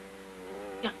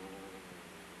 Yeah.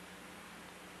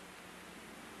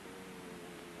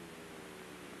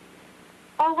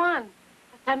 All one.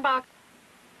 That's $10.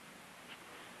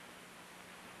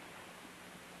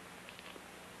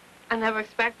 I never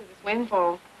expected this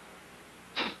windfall.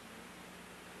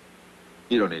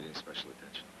 You don't need any special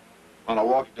attention. On a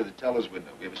walk into the teller's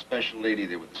window, we have a special lady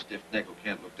there with a stiff neck who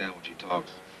can't look down when she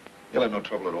talks. You'll have no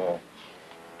trouble at all.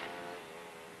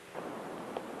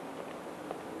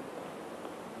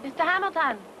 Mr.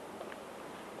 Hamilton,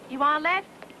 you want a lift?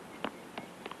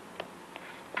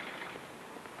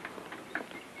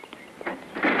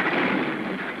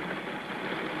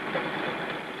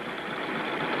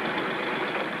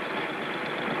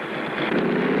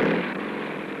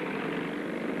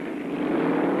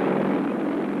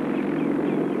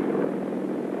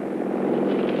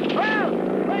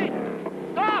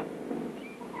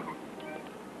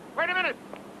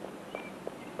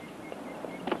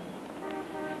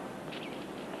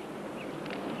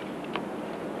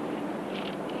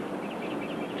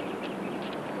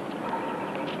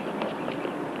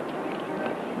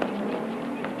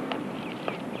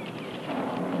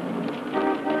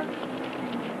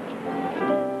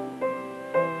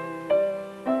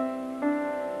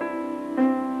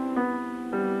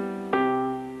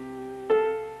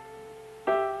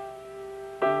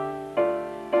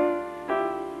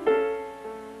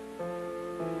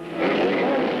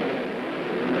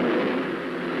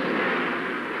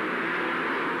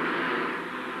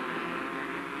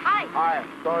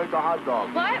 Don't eat the hot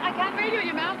dogs. What? I can't read you.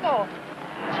 Your mouth full.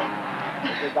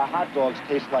 The hot dogs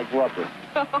taste like rubber.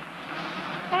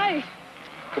 Hey.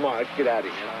 Come on, let's get out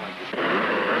of here. I don't like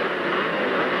this.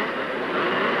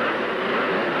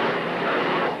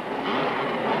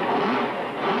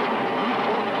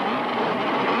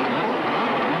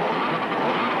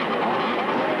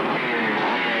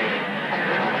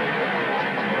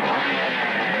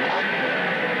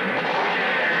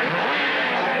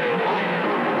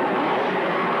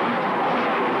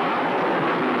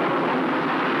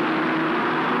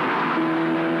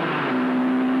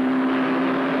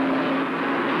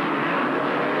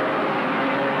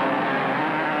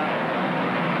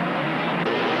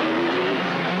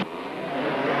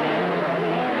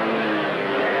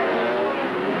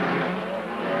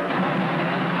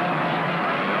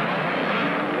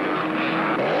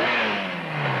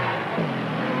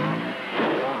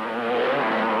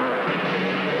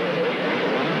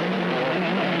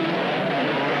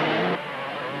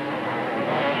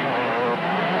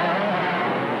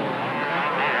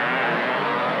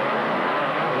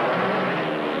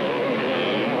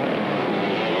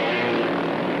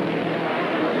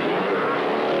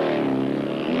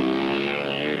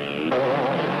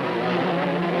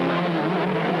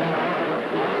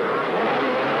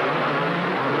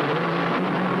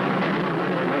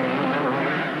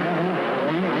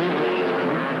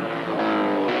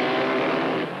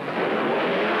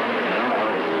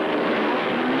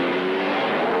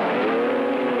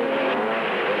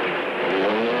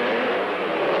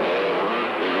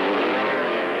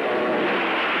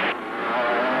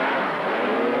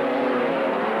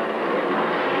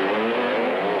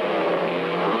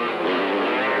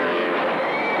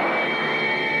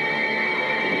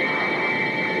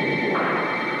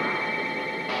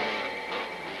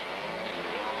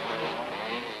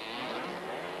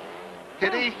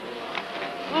 Kitty?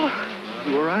 Oh.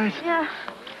 You all right? Yeah.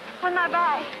 On my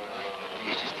back.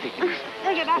 Yeah, just take it easy.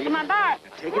 Take it back to my back.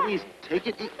 Take it easy. Take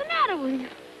it easy. What's the matter with you?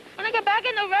 I want to get back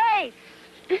in the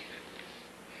race.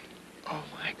 Oh,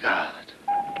 my God.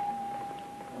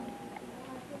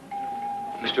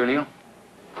 Mr. O'Neill?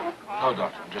 No,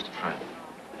 Doctor. I'm just a friend.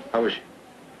 How is she?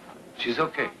 She's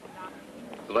okay.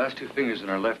 The last two fingers in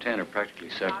her left hand are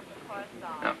practically severed.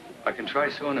 Now, I can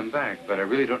try sewing them back, but I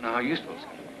really don't know how useful it's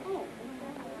going to be.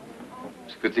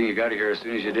 It's a good thing you got her here as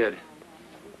soon as you did.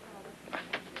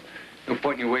 No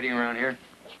point in you waiting around here.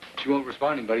 She won't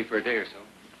respond to anybody for a day or so.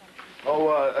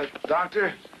 Oh,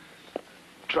 Doctor,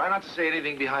 try not to say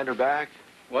anything behind her back.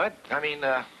 What? I mean,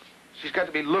 she's got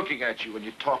to be looking at you when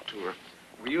you talk to her.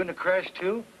 Were you in the crash,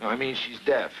 too? No, I mean, she's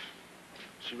deaf.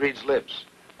 She reads lips.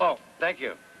 Oh, thank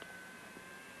you.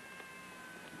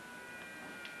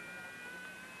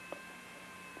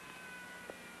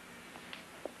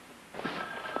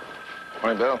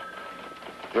 Morning, Bill.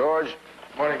 George.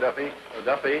 Morning, Duffy. Oh,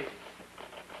 Duffy.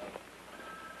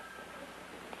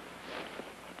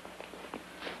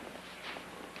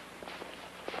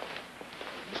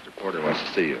 Mr. Porter wants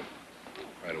to see you.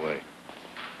 Right away.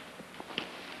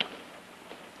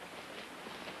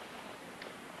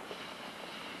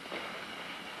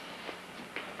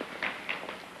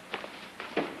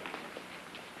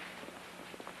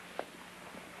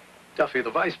 Duffy,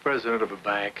 the vice president of a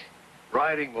bank,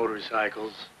 riding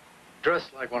motorcycles,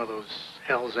 dressed like one of those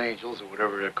Hell's Angels or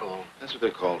whatever they're called. That's what they're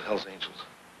called, Hell's Angels.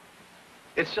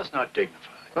 It's just not dignified.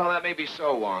 Well, that may be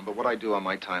so, Warren, but what I do on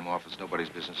my time off is nobody's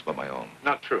business but my own.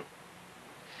 Not true.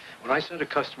 When I sent a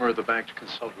customer of the bank to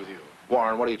consult with you...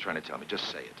 Warren, what are you trying to tell me?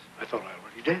 Just say it. I thought I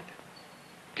already did.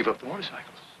 Give up the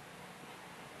motorcycles.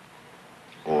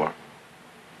 Or?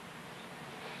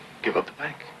 Give up the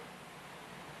bank.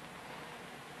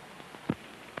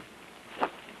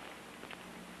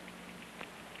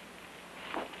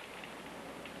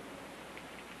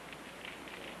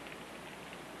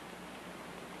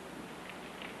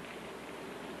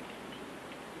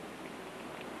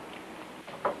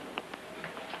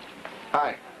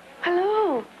 Hi.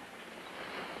 Hello.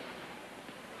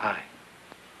 Hi.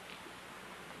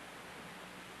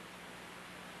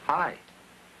 Hi.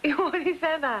 You already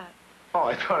said that. Oh,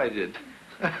 I thought I did.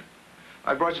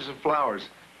 I brought you some flowers.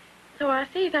 Oh, I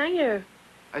see. Thank you.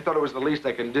 I thought it was the least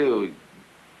I can do.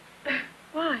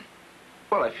 Why?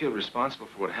 Well, I feel responsible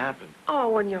for what happened. Oh,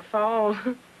 it wasn't your fault.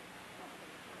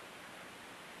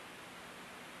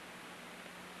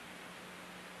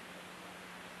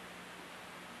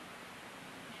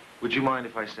 Would you mind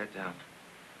if I sat down?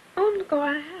 Oh, go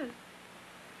ahead.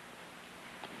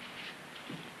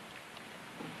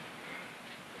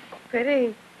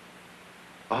 Pretty.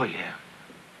 Oh, yeah.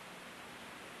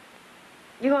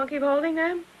 You gonna keep holding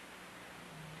them?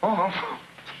 Oh.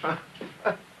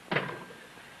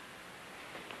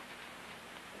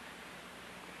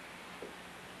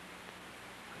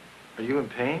 Are you in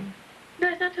pain? No,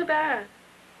 it's not too bad.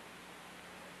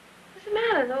 What's the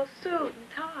matter? No suit and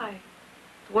tie.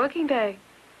 It's working day.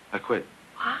 I quit.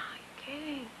 Wow, you're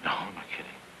kidding. No, I'm not kidding.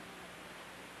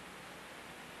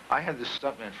 I had this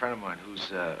stuntman friend of mine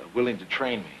who's willing to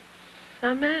train me.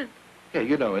 Stuntman? Yeah,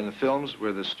 you know, in the films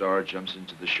where the star jumps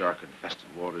into the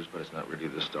shark-infested waters, but it's not really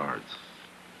the star. It's...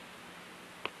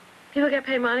 People get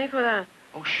paid money for that.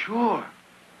 Oh, sure.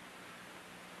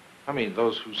 I mean,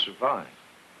 those who survive.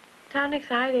 Sounds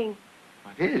exciting.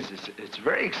 It is. It's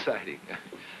very exciting.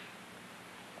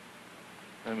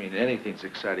 I mean, anything's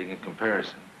exciting in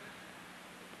comparison.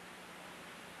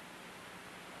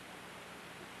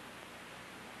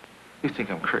 You think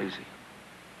I'm crazy?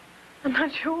 I'm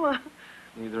not sure.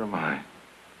 Neither am I.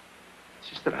 It's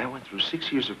just that I went through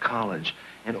 6 years of college,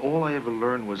 and all I ever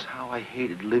learned was how I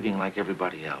hated living like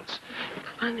everybody else. It's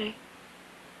funny.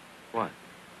 What?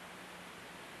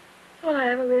 It's all I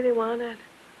ever really wanted.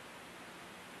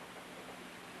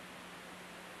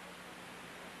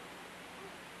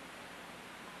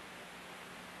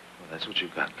 Well, that's what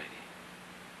you've got, lady.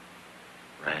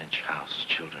 Ranch, house,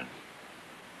 children.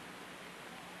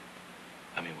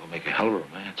 I mean, we'll make a hell of a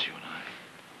romance, you and I.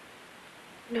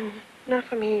 No, not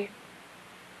for me.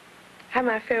 Have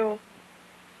my fill.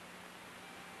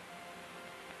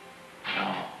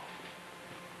 No.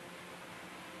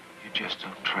 You just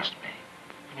don't trust me.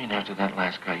 I mean, after that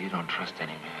last guy, you don't trust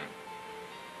any man.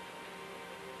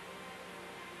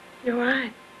 You're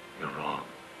right. You're wrong.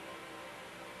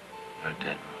 You're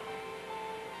dead wrong.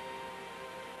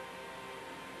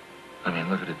 I mean,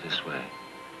 look at it this way.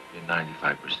 You're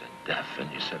 95% deaf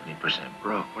and you're 70%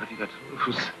 broke. What have you got to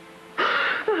lose?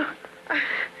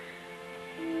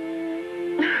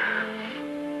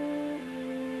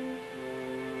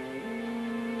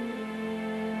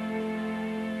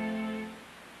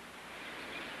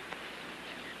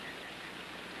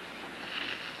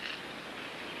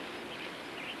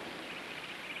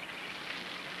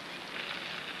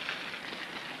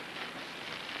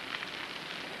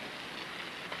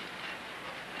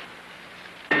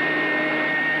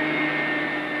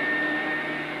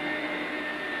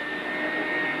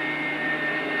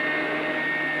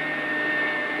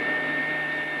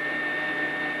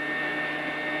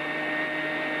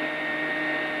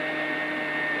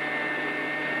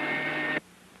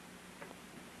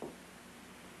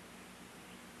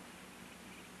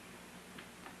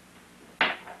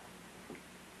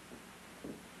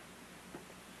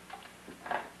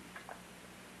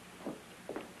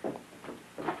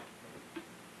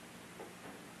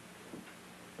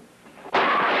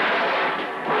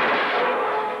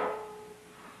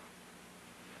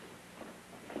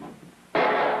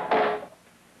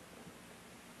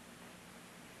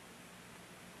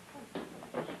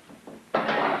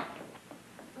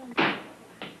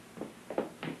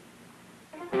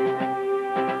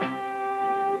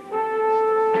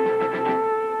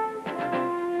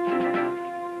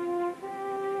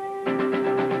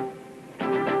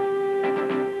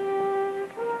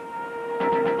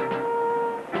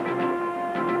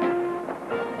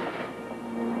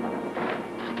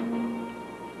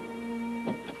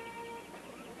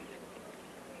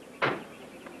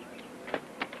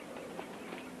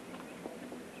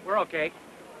 We're okay.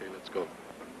 Okay, let's go.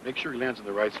 Make sure he lands in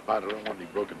the right spot. I don't want any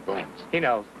broken bones. He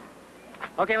knows.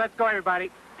 Okay, let's go, everybody.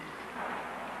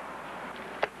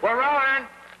 We're rolling.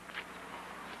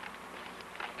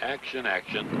 Action,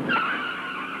 action.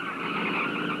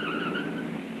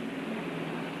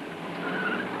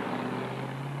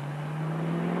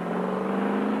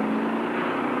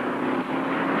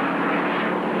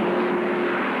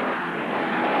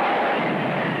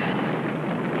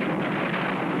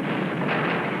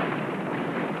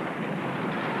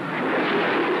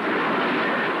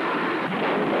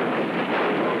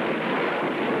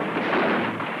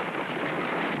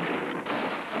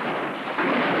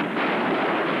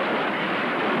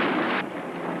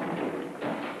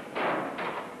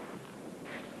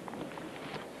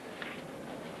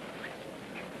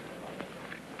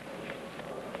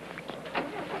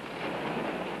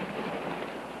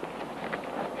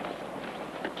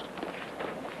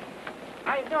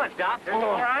 How you doing, Doc?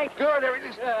 All right? Good,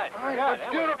 everything's Good. All right, Good. that's That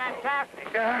was beautiful. fantastic.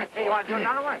 Yeah. Hey, you want to do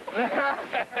another one?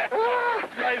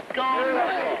 Nice going.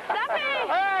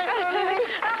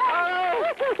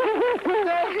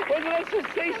 Wasn't that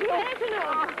sensational?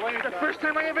 It's the first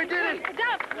time I ever did it.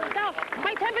 Duff,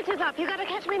 my temperature's up. You gotta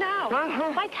catch me now.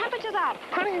 My temperature's up.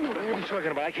 Honey, what are you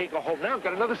talking about? I can't go home now. I've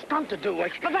got another stunt to do.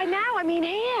 But by now, I mean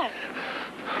here.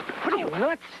 What are you,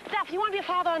 nuts? Duff, you want to be a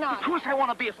father or not? Of course I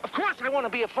want to be a father.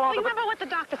 Well, you remember what the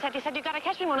doctor said? He said you gotta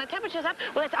catch me when the temperature's up.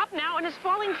 Well, it's up now and it's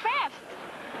falling fast.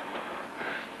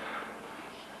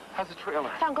 How's the trailer?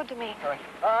 Sound good to me. All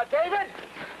right. David!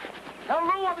 Tell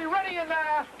Lou I'll be ready in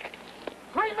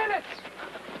 3 minutes.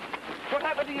 What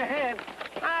happened to your hand?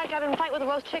 I got in a fight with a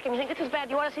roast chicken. You think this is bad?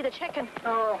 You want to see the chicken?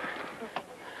 Oh.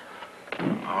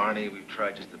 Arnie, we've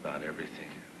tried just about everything.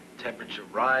 Temperature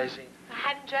rising, I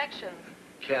had injections.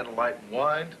 candlelight and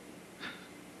wine.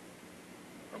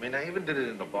 I mean, I even did it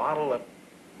in the bottle.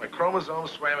 My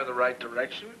chromosomes swam in the right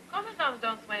direction. Chromosomes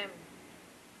don't swim.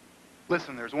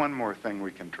 Listen, there's one more thing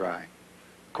we can try.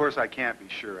 Of course, I can't be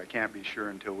sure. I can't be sure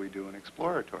until we do an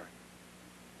exploratory.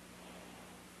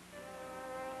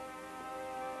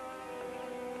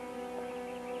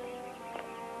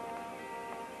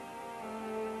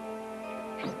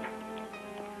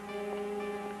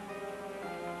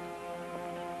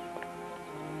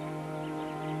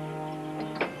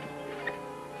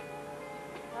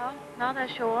 Well, now they're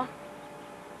sure.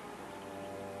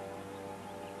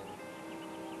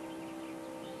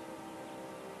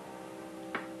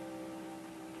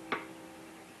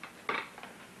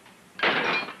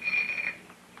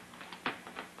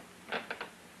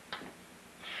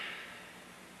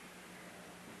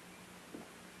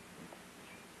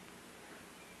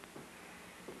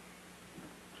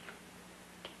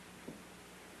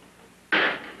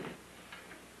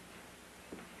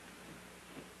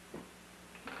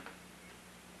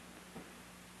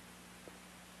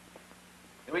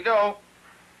 Here we go.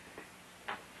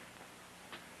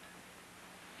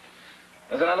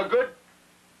 Doesn't that look good?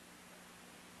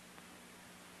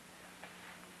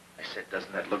 I said,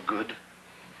 doesn't that look good?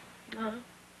 No.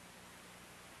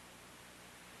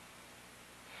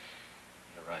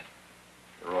 You're right.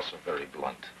 You're also very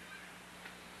blunt.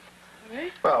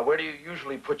 Really? Well, where do you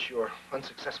usually put your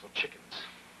unsuccessful chickens?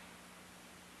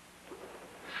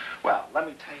 Well, let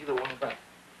me tell you the one about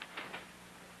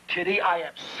Kitty. I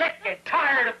am sick and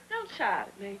tired of... Don't shout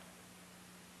at me.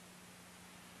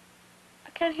 I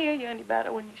can't hear you any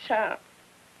better when you shout.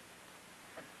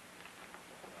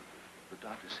 The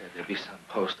doctor said there'd be some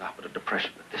post-operative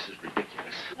depression, but this is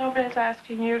ridiculous. Nobody's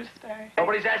asking you to stay.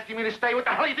 Nobody's asking me to stay. What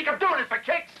the hell do you think I'm doing it for,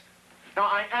 kicks? Now,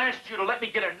 I asked you to let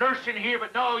me get a nurse in here,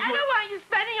 but no, you... I don't want you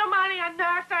spending your money on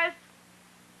nurses.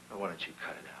 Well, why don't you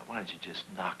cut it out? Why don't you just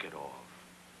knock it off?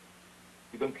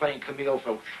 You've been playing Camille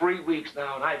for 3 weeks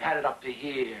now, and I've had it up to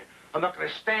here. I'm not going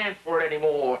to stand for it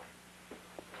anymore.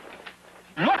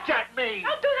 Look at me!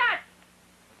 Don't do that!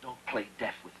 Don't play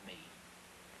deaf with me.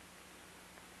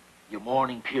 Your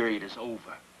mourning period is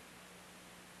over.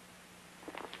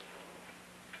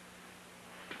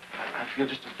 I feel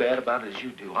just as bad about it as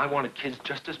you do. I wanted kids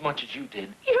just as much as you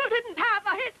did. You didn't have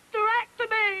a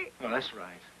hysterectomy. Oh, that's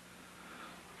right.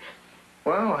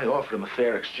 Well, I offered them a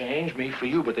fair exchange, me for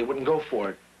you, but they wouldn't go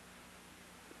for it.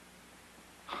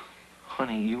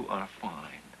 Honey, you are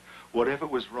fine. Whatever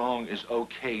was wrong is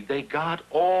okay. They got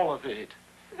all of it.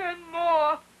 And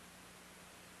more.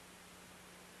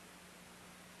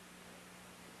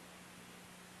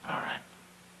 All right.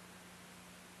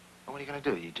 Well, what are you going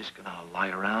to do? You just going to lie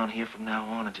around here from now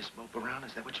on and just mope around?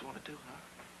 Is that what you want to do, huh?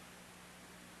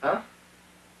 Huh?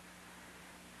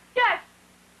 Yes.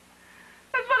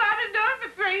 That's what I've been doing for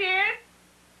 3 years.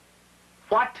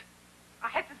 What? I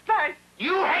hate this place.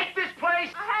 You hate this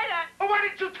place? I hate it. Well, why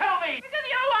didn't you tell me? Because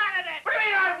you wanted it. What do you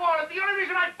mean I wanted? The only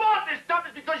reason I bought this stuff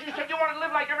is because you said you wanted to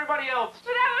live like everybody else.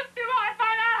 But that was before I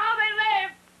find out how they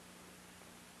live.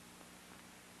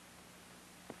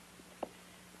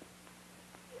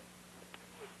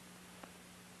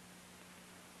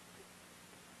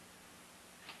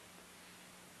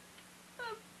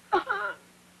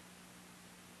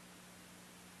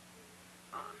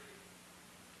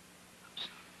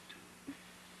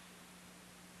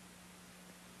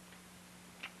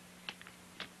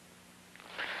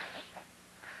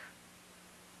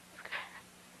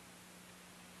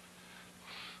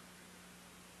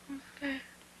 I'm scared.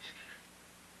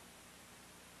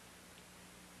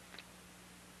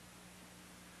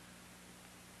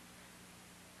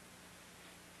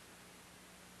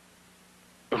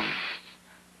 Well,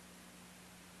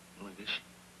 I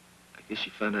guess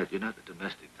you found out you're not the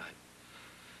domestic type.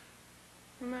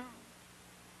 No.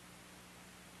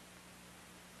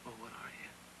 Well, what are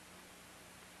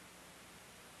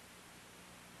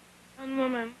you? One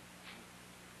woman.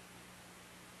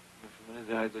 For a minute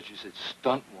there, I thought you said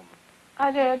stunt woman.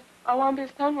 I did. I want to be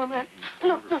a stunt woman.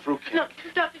 No, no, fruitcake. no,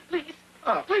 stop it, please.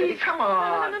 Oh, Please. Kitty, come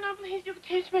on. No, please, you can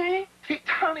teach me.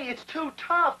 Honey, it's too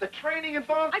tough. The training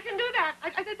involved... I can do that.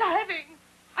 I did diving.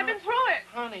 I've been through it.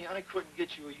 Honey, I couldn't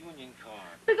get you a union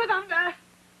card. Because I'm there.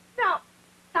 No,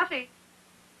 Tuffy.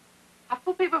 I've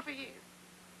put people for years.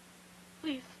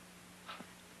 Please.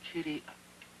 Kitty...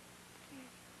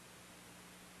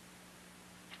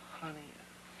 honey.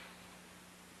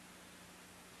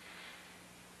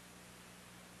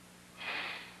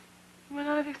 You want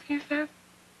another excuse, Dad?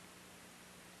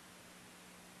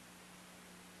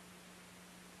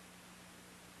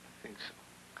 I think so.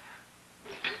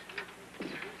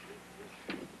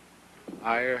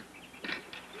 Higher.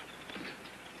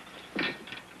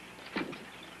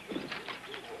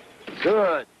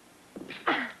 Good.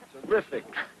 Terrific.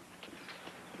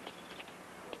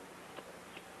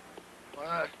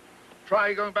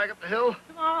 Try going back up the hill?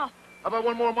 Tomorrow. How about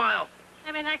one more mile?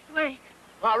 Maybe next week.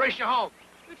 I'll race you home.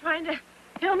 You're trying to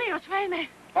kill me or train me?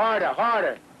 Harder,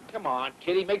 harder. Come on,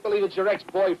 Kitty. Make believe it's your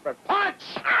ex-boyfriend. Punch!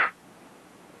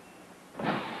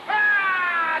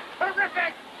 Ah!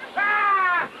 Terrific!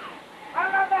 Ah!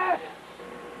 I love it!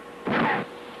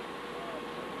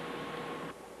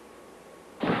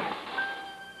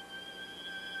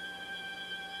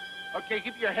 Okay,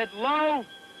 keep your head low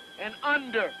and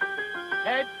under.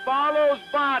 Head follows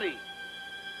body.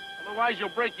 Otherwise, you'll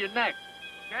break your neck.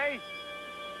 Okay?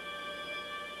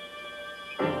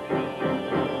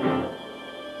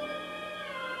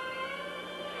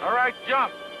 All right,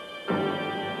 jump.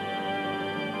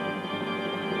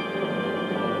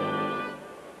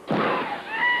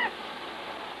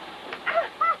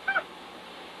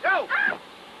 Go!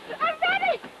 I'm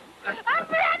ready! I'm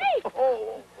ready!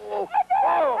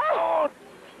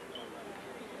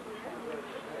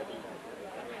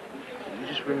 You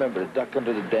just remember to duck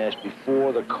under the dash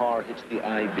before the car hits the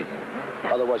I-beam.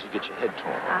 Otherwise, you get your head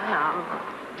torn. I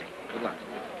Good luck.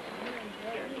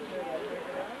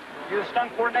 You the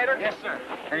stunt coordinator? Yes, sir.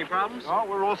 Any problems? No,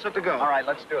 we're all set to go. All right,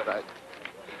 let's do it. Right.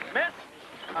 Miss,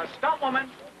 stunt woman.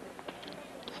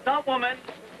 Stunt woman.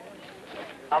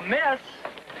 A miss.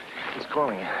 He's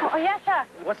calling you. Oh, yes, sir.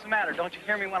 What's the matter? Don't you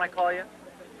hear me when I call you?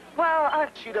 Well,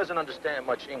 She doesn't understand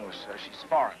much English, sir. She's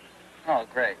foreign. Oh,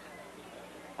 great.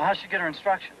 Well, how'd she get her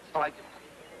instructions? I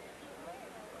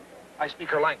speak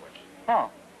her language. Oh.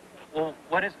 Well,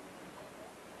 what is it?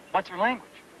 What's her language?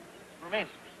 Romanian.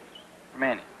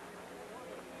 Romanian.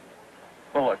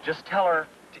 Well, look, just tell her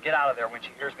to get out of there when she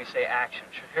hears me say action.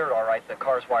 She'll hear it all right. The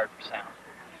car's wired for sound.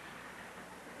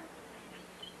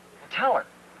 Well, tell her.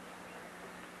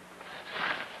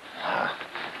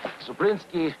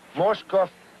 Subrinsky, Moshkov,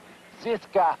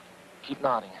 Zitska. Keep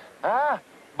nodding.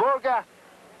 Borga.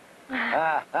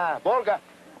 Borga.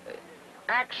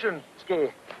 Action,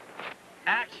 Ski.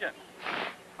 Action.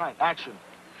 Right, action.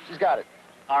 She's got it.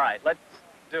 All right, let's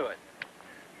do it.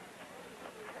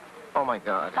 Oh, my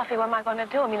God. Duffy, what am I going to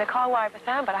do? I mean, the car wired for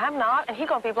sound, but I'm not, and he's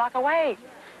going to be a block away.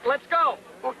 Let's go.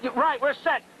 Oh, right, we're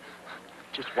set.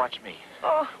 Just watch me.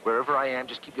 Oh. Wherever I am,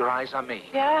 just keep your eyes on me.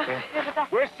 Yeah? Okay? Yeah, but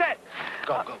Duffy... We're set.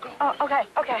 Go, go, go. Oh, okay,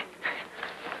 okay.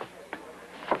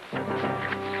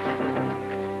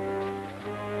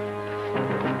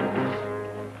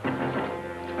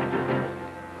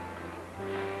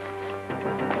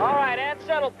 All right, and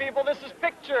settle, people. This is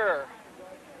picture.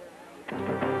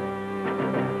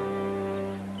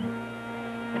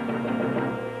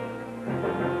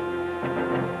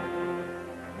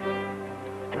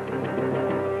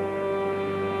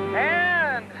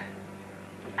 And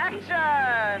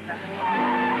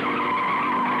action!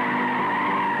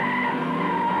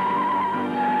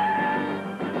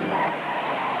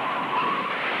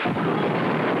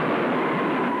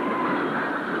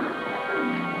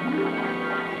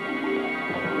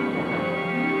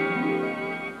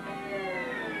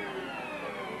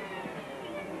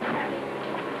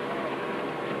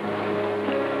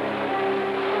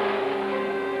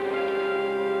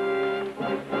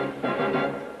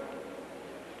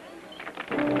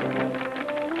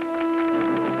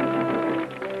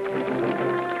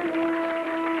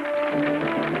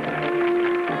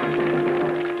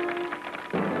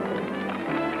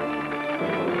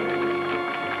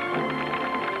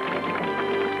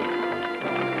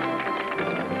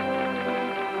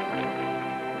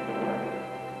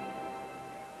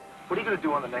 What are you going to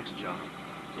do on the next job?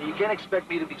 You can't expect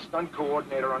me to be stunt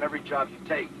coordinator on every job you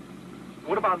take.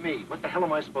 What about me? What the hell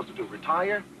am I supposed to do?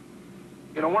 Retire?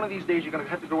 You know, one of these days you're going to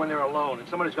have to go in there alone, and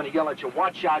somebody's going to yell at you,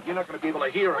 watch out, you're not going to be able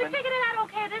to hear We him. figured it out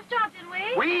okay this job, didn't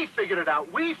we? We figured it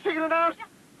out. We figured it out?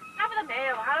 Top of the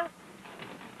mail, huh?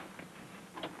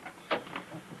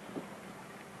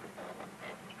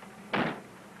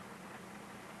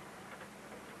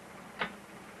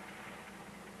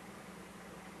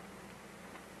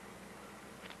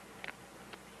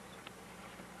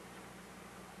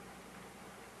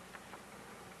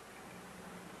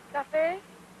 Duffy?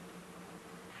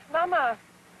 Mama.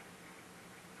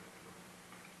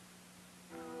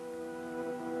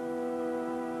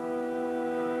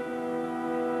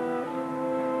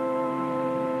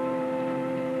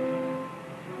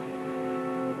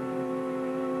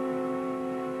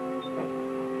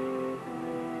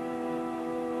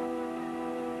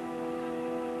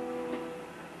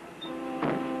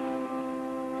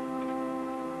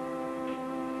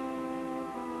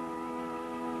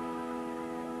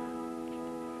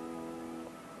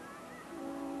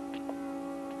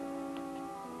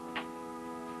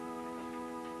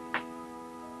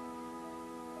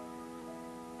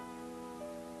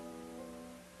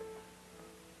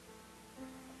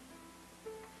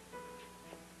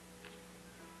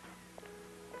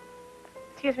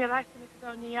 Excuse me, I'd like to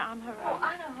Mrs. O'Neill. I'm her. Oh,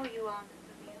 I know who you are, Miss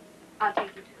O'Neill. I'll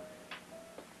take you to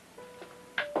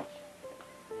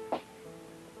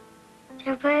her.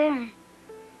 Sabrina.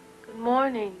 Good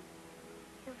morning.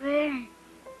 Sabrina.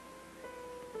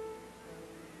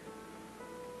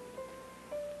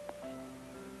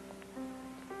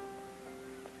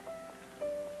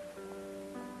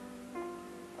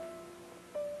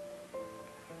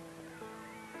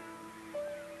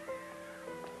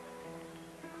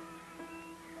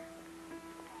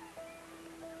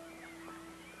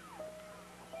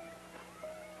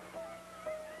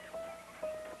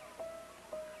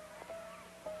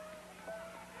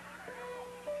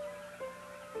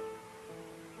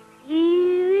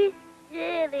 You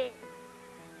silly.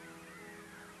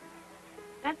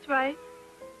 That's right.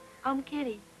 I'm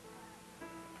Kitty.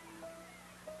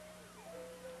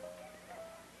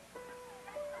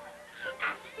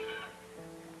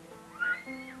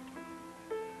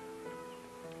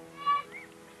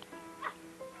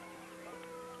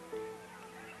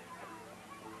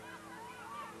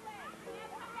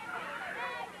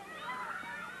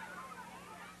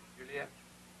 Julia,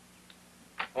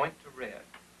 point to red.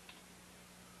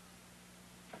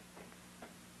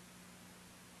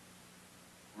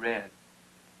 Red.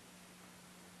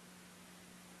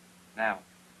 Now,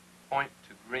 point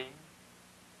to green.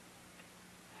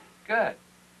 Good.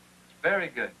 It's very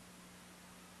good. It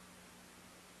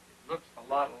looks a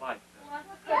lot alike, doesn't it?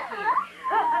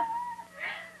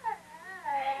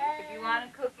 If you want a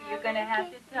cookie, you're going to have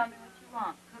to tell me what you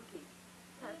want. Cookie.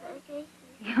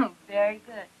 Oh, very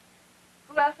good.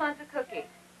 Who else wants a cookie?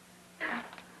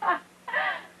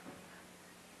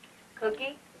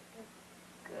 Cookie?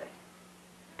 Good.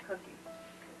 Cookie.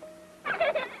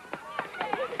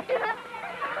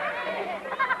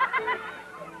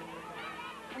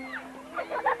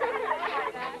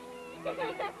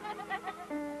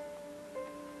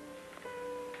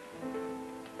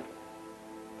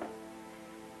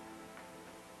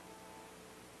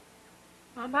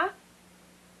 Mama?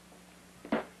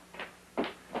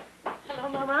 Hello,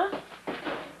 Mama?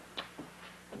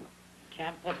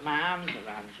 Can't put my arms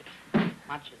around you,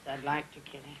 much as I'd like to,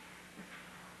 Kitty.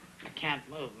 I can't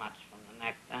move much from the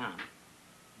neck down.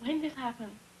 When this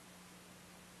happened?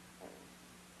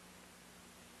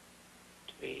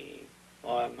 3,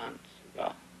 4 months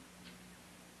ago.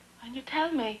 Why'd you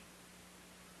tell me?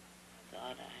 I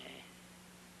thought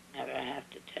I'd never have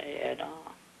to tell you at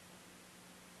all.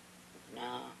 But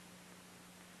now,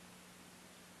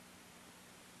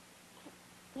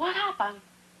 What happened?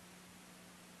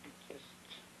 I just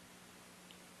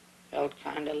felt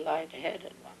kind of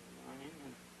lightheaded one morning,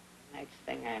 and the next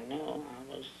thing I knew, I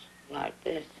was like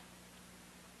this.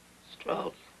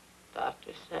 Stroke.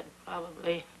 Doctor said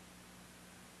probably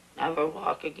never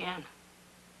walk again.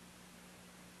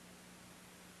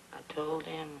 I told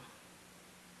him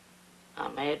I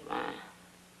made my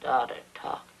daughter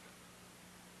talk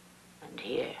and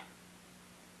hear,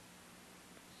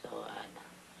 so I'd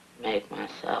make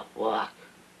myself walk.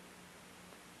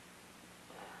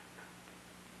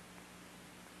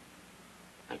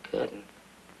 But I couldn't.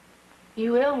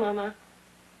 You will, Mama.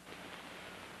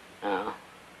 No.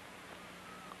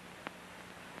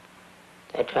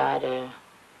 They try to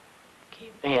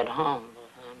keep me at home, but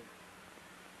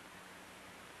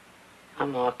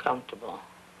I'm more comfortable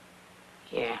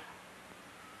here.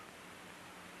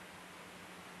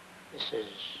 This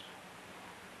is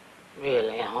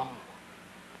really home.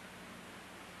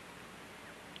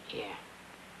 Here.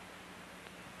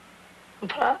 I'm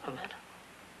proud of it.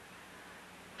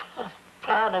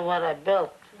 Proud of what I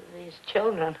built for these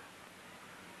children.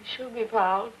 You should be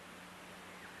proud.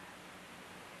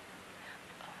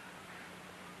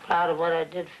 Proud of what I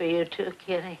did for you too,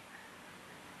 Kitty.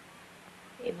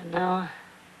 Even though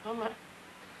Mama.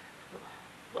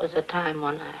 there was a time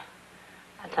when I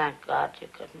thank God you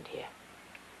couldn't hear.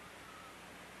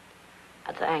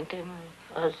 I thanked him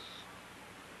because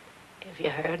if you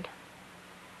heard,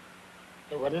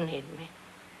 you wouldn't need me.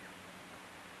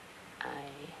 I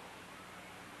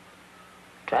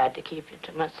tried to keep you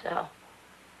to myself,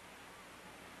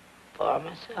 for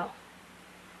myself.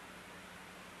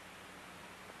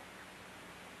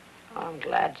 Oh, I'm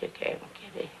glad you came,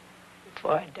 Kitty,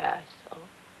 before I die, so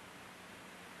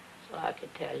I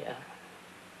could tell you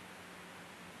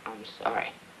I'm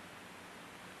sorry.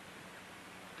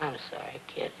 I'm sorry,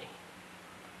 Kitty.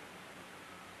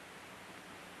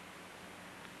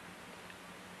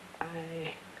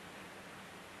 I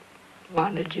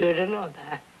wanted you to know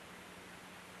that.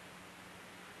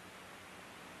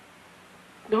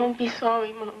 Don't be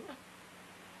sorry, Mama.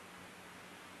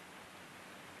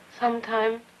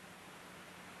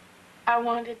 I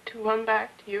wanted to run back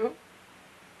to you,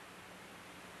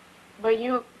 but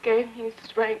you gave me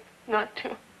strength not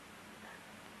to.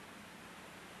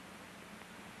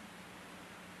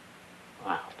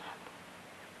 Well,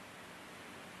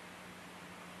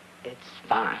 it's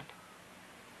fine.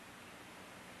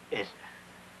 Is it?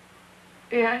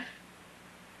 Yes.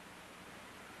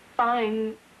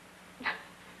 Fine.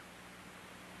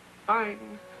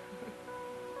 Fine.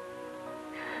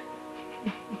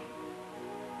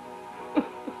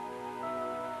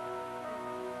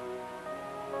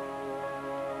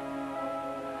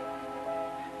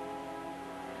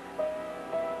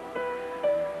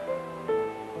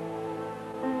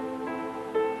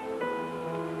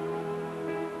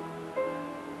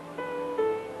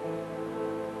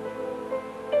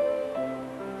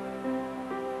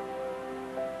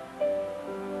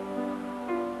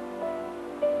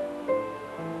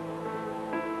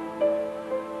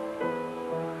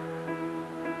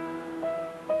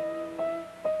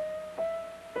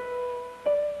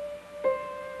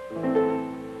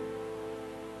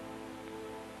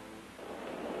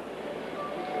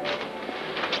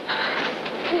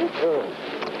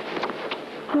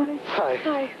 Hi.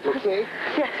 Hi. You okay?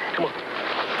 Yes. Come on.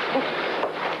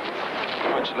 Why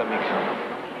don't you let me come?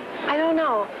 I don't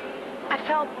know. I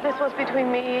felt this was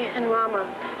between me and Mama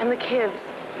and the kids.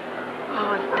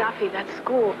 Oh, Duffy, that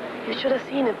school. You should have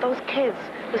seen it. Those kids.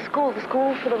 The school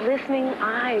for the listening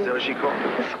eyes. Is that what she called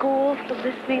it? The school for the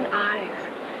listening eyes.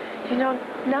 You know,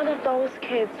 none of those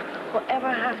kids will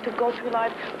ever have to go through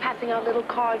life passing out little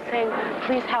cards saying,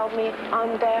 please help me,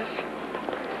 I'm deaf.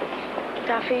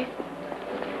 Duffy,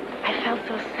 I felt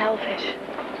so selfish.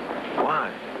 Why?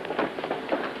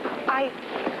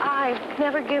 I've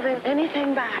never given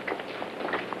anything back.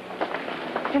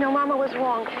 You know, Mama was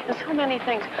wrong in so many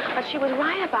things, but she was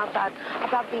right about that,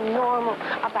 about being normal,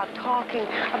 about talking,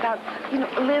 about, you know,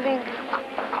 living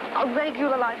a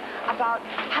regular life, about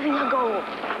having a goal.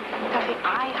 Duffy,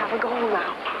 I have a goal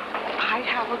now. I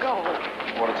have a goal.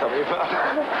 You want to tell me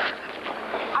about it?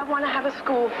 I want to have a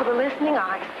school for the listening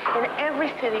eyes in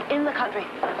every city in the country.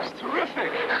 That's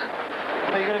terrific.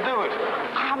 How are you going to do it?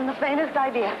 I haven't the faintest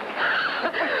idea.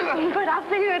 But I'll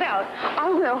figure it out. I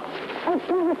will.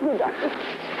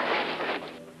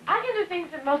 I can do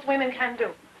things that most women can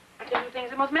do. I can do things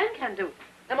that most men can do.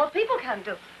 That most people can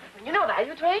do. And you know that.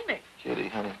 You train me. Kitty,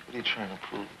 honey, what are you trying to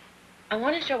prove? I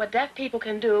want to show what deaf people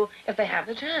can do if they have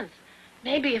the chance.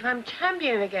 Maybe if I'm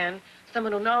champion again,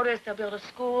 someone will notice, they'll build a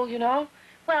school, you know?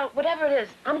 Well, whatever it is,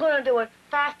 I'm going to do it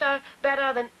faster,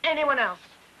 better than anyone else.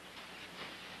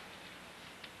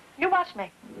 You watch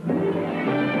me.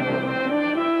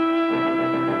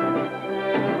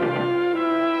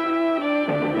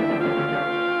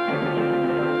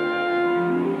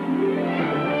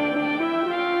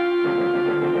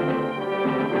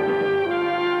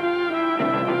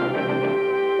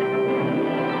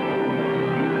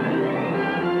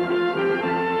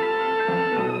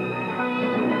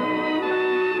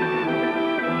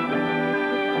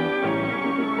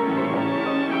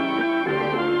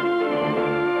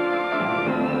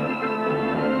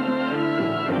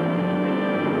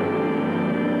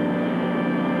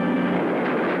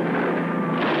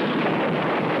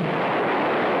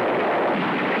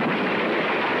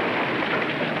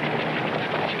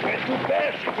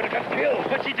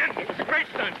 But she didn't. It was a great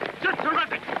stunt. Just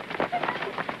terrific.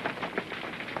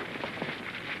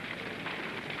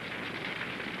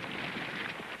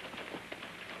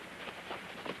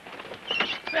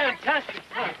 Fantastic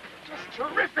stunt. Just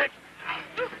terrific.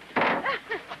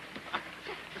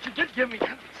 But you did give me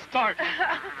kind of a start.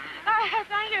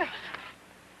 Thank you.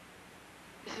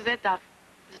 This is it, Doc.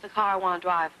 This is the car I want to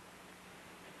drive.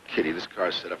 Kitty, this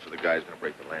car's set up for the guy who's going to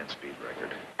break the land speed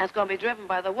record. And it's going to be driven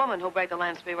by the woman who'll break the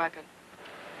land speed record.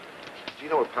 Do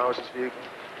you know what powers this vehicle?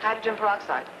 Hydrogen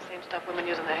peroxide. Same stuff women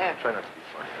use in their hair. Try not to be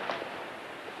funny.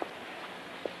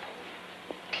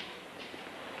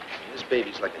 This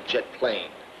baby's like a jet plane.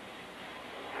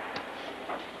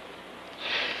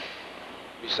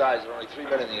 Besides, there are only 3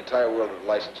 men in the entire world with a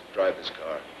license to drive this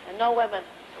car. And no women.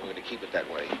 And we're going to keep it that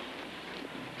way.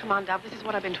 Come on, Dove. This is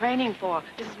what I've been training for.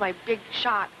 This is my big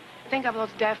shot. Think of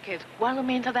those deaf kids. What it'll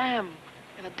mean to them.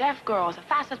 And a deaf girl is the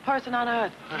fastest person on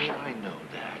earth. Honey, I know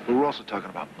that. But we're also talking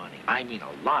about money. I mean a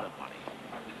lot of money.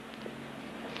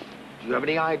 Do you have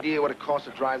any idea what it costs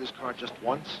to drive this car just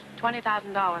once?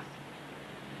 $20,000.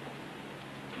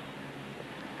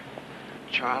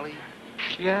 Charlie?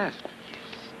 She asked.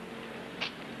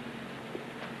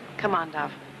 Come on,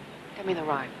 Dove. Give me the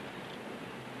ride.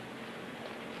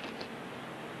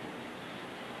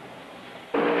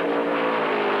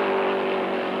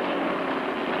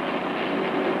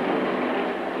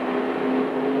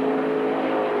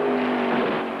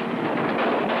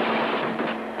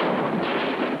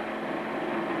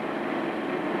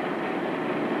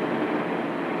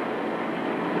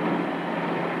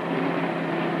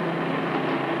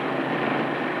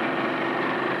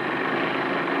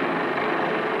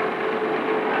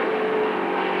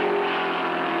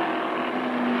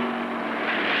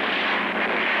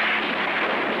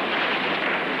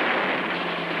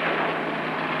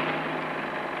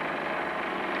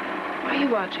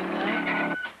 watching,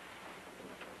 Larry?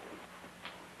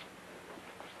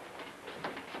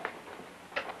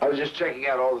 I was just checking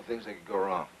out all the things that could go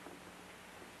wrong.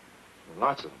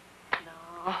 Lots of them.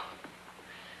 No.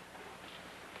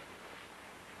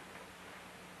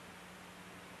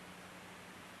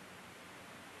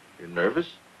 You're nervous?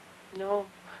 No.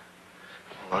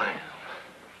 Well, I am.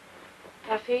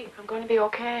 Duffy, I'm going to be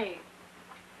okay.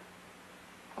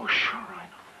 Oh, sure, I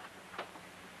know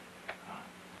that.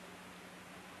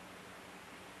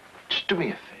 Just do me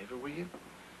a favor, will you?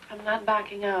 I'm not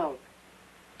backing out.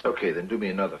 Okay, then do me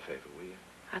another favor, will you?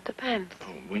 That depends.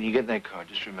 Oh, when you get in that car,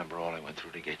 just remember all I went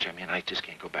through to get you. I mean, I just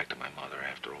can't go back to my mother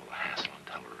after all the hassle and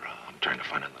tell her I'm trying to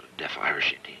find another deaf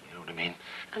Irish Indian. You know what I mean?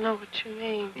 I know what you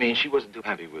mean. I mean, she wasn't too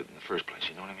happy with it in the first place.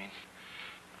 You know what I mean?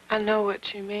 I know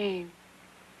what you mean.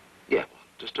 Yeah, well,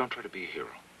 just don't try to be a hero.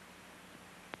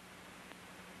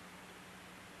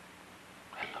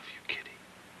 I love you, Kitty.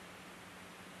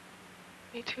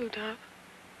 Me too, Duff.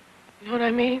 You know what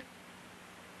I mean?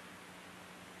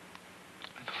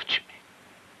 I know what you mean.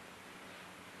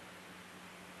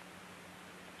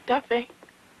 Duffy,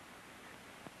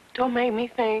 don't make me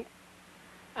think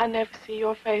I'll never see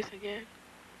your face again.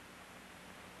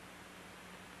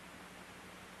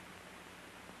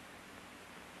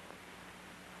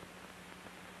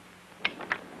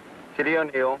 Kitty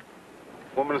O'Neill,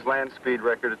 woman's land speed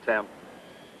record attempt.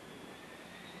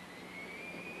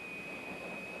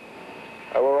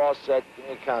 All right, we're all set. Give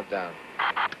me a countdown.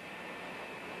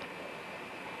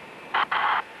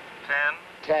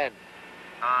 10.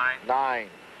 9.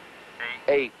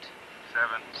 8.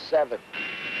 7.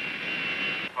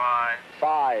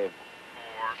 5.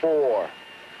 4.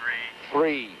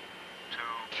 3.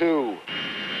 2.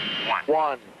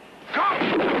 1. Go!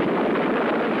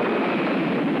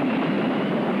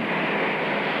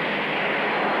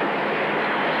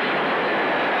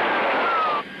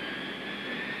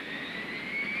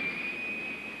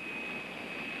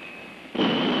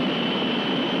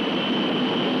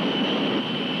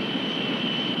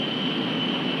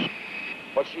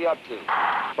 What's she up to?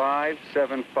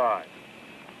 575.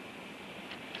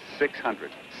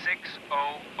 600.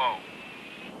 600.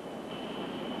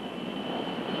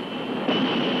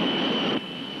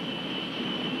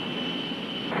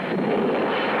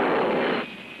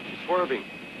 Swerving.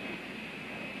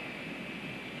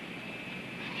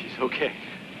 She's okay.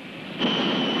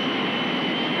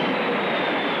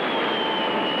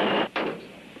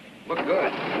 Look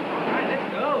good. All right,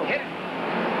 let's go. Hit it.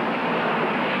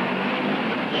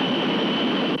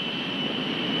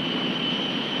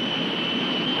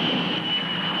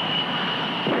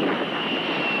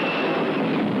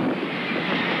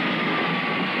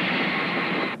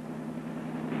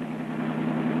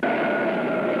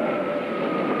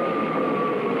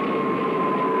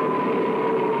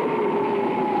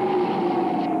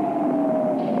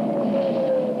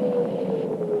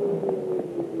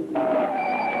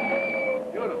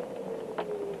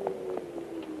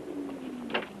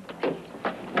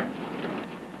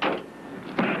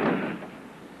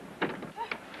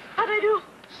 How'd I do?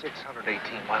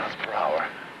 618 miles per hour.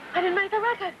 I didn't make the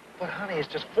record. But, honey, it's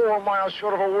just 4 miles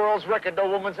short of a world's record. No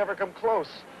woman's ever come close.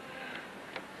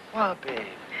 What, babe?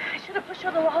 I should have pushed you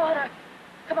a little harder.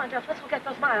 Come on, Duff, let's go get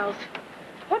those miles.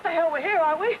 What the hell, we're here,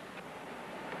 are we?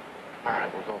 All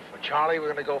right, we'll go for Charlie.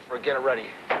 We're going to go for Get It Ready.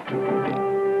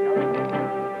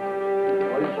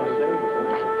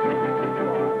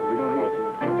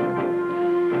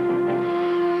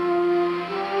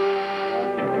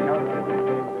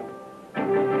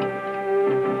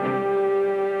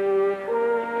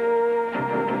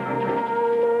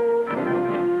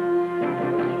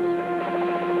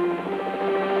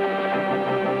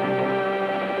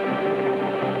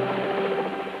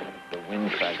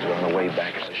 Factor on the way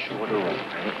back is a shorter run.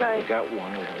 Right? We got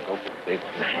one. We're gonna go for the big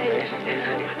one.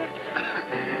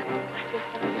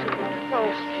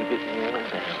 Just keep it near.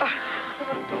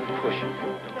 Don't push it.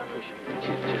 Don't push it.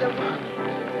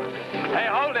 Hey,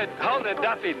 hold it,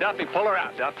 Duffy, pull her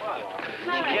out, Duff. She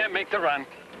can't make the run.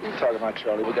 What are you talking about,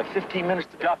 Charlie? We got 15 minutes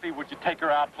to... Duffy, would you take her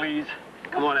out, please?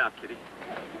 Come on out, Kitty.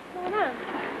 What's going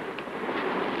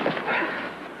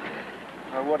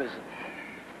on? What is it?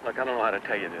 Look, I don't know how to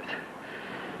tell you this,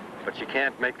 but she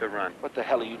can't make the run. What the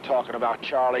hell are you talking about,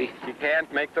 Charlie? She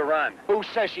can't make the run. Who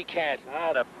says she can't?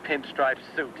 Ah, the pinstripe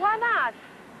suit. Why not?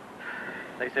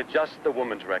 They said just the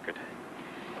woman's record.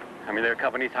 I mean, their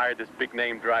company's hired this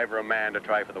big-name driver, a man, to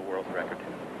try for the world's record.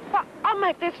 Well, I'll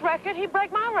make this record. He'd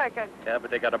break my record. Yeah, but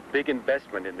they got a big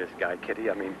investment in this guy, Kitty.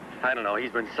 I mean, I don't know,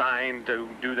 he's been signed to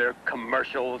do their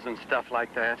commercials and stuff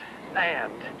like that.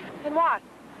 And what?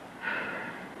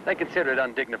 They consider it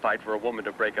undignified for a woman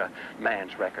to break a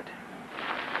man's record.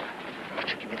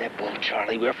 Give me that bull,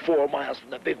 Charlie. We're 4 miles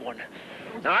from the big one.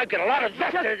 Now, I've got a lot of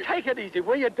Just take it easy,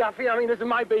 will you, Duffy? I mean, this is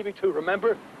my baby, too,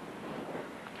 remember?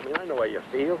 I mean, I know how you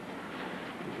feel.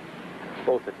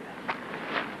 Both of you.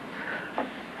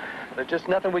 There's just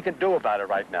nothing we can do about it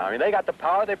right now. I mean, they got the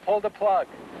power, they pulled the plug.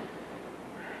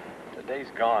 The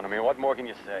day's gone. I mean, what more can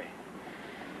you say?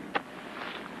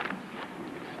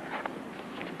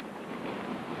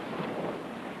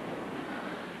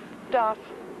 Duff,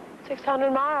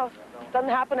 600 miles. Doesn't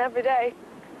happen every day.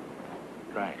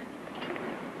 Right.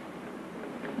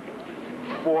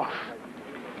 4.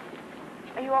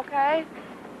 Are you okay?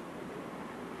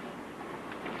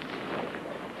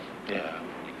 Yeah.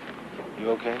 You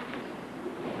okay?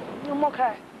 I'm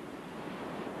okay.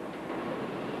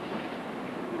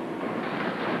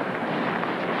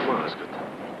 Well, that's good.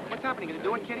 What's happening? Is it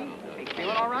doing, Kitty? Hey,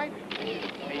 feeling all right?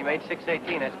 Hey, you made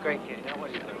 618. That's great, kid. Now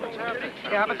what do you think? What's happening?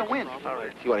 Yeah, how about the wind? All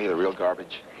right. You want to hear the real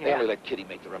garbage? They only let Kitty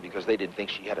make the run because they didn't think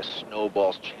she had a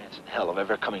snowball's chance in hell of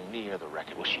ever coming near the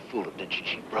record. Well, she fooled him, didn't she?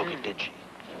 She broke it, didn't she?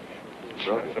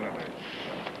 Broke it.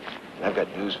 And I've got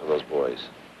news for those boys.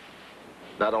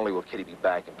 Not only will Kitty be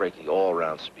back and break the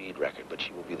all-round speed record, but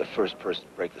she will be the first person to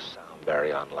break the sound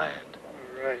barrier on land.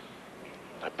 Right.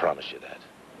 I promise you that.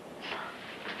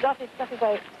 Duffy,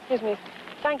 wait. Excuse me.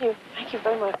 Thank you. Thank you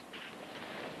very much.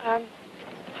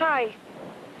 Hi.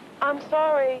 I'm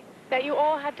sorry that you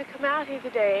all had to come out here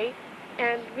today,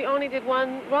 and we only did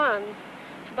one run.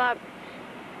 But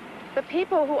the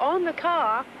people who own the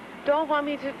car don't want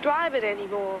me to drive it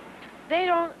anymore. They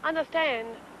don't understand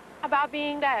about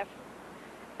being deaf.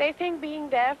 They think being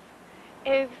deaf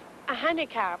is a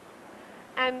handicap.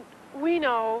 And we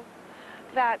know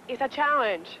that it's a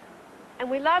challenge. And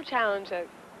we love challenges.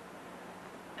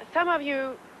 Some of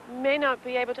you may not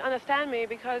be able to understand me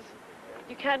because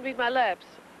you can't read my lips.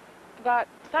 But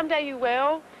someday you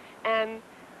will, and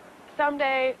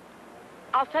someday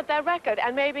I'll set that record,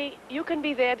 and maybe you can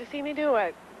be there to see me do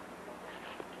it.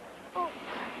 Oh.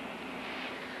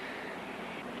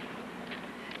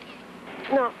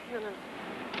 No.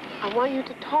 I want you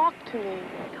to talk to me.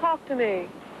 Talk to me.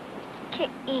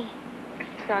 Kitty.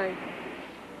 Sorry.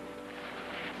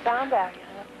 Sound barrier,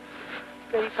 huh?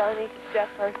 Pretty funny, deaf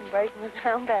person breaking the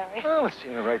sound barrier. Well, it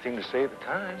seemed the right thing to say at the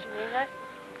time. You mean that?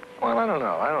 Well, I don't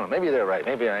know. Maybe they're right.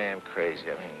 Maybe I am crazy.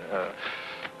 I mean,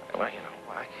 well, you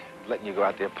know, letting you go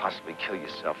out there and possibly kill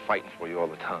yourself, fighting for you all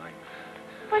the time.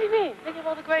 What do you mean? Think of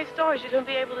all the great stories you're going to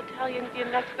be able to tell your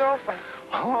next girlfriend.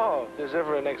 Oh, if there's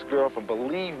ever an ex-girlfriend,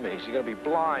 believe me, she's going to be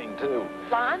blind, too.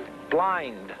 Blonde?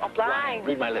 Blind. Oh, blind.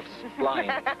 Read my lips. Blind.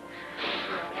 Yeah,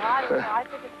 I don't know. I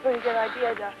think it's a pretty good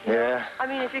idea, Duff. Yeah? I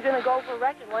mean, if you're going to go for a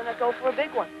record, why not go for a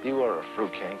big one? You are a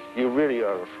fruitcake. You really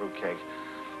are a fruitcake.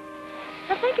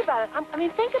 Now, think about it. I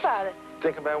mean, think about it.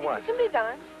 Think about what? It can be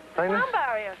done. I know. Sound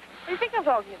barrier. What do you think I'm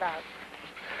talking about?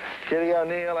 Kitty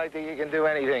O'Neill, I think you can do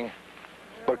anything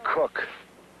but cook.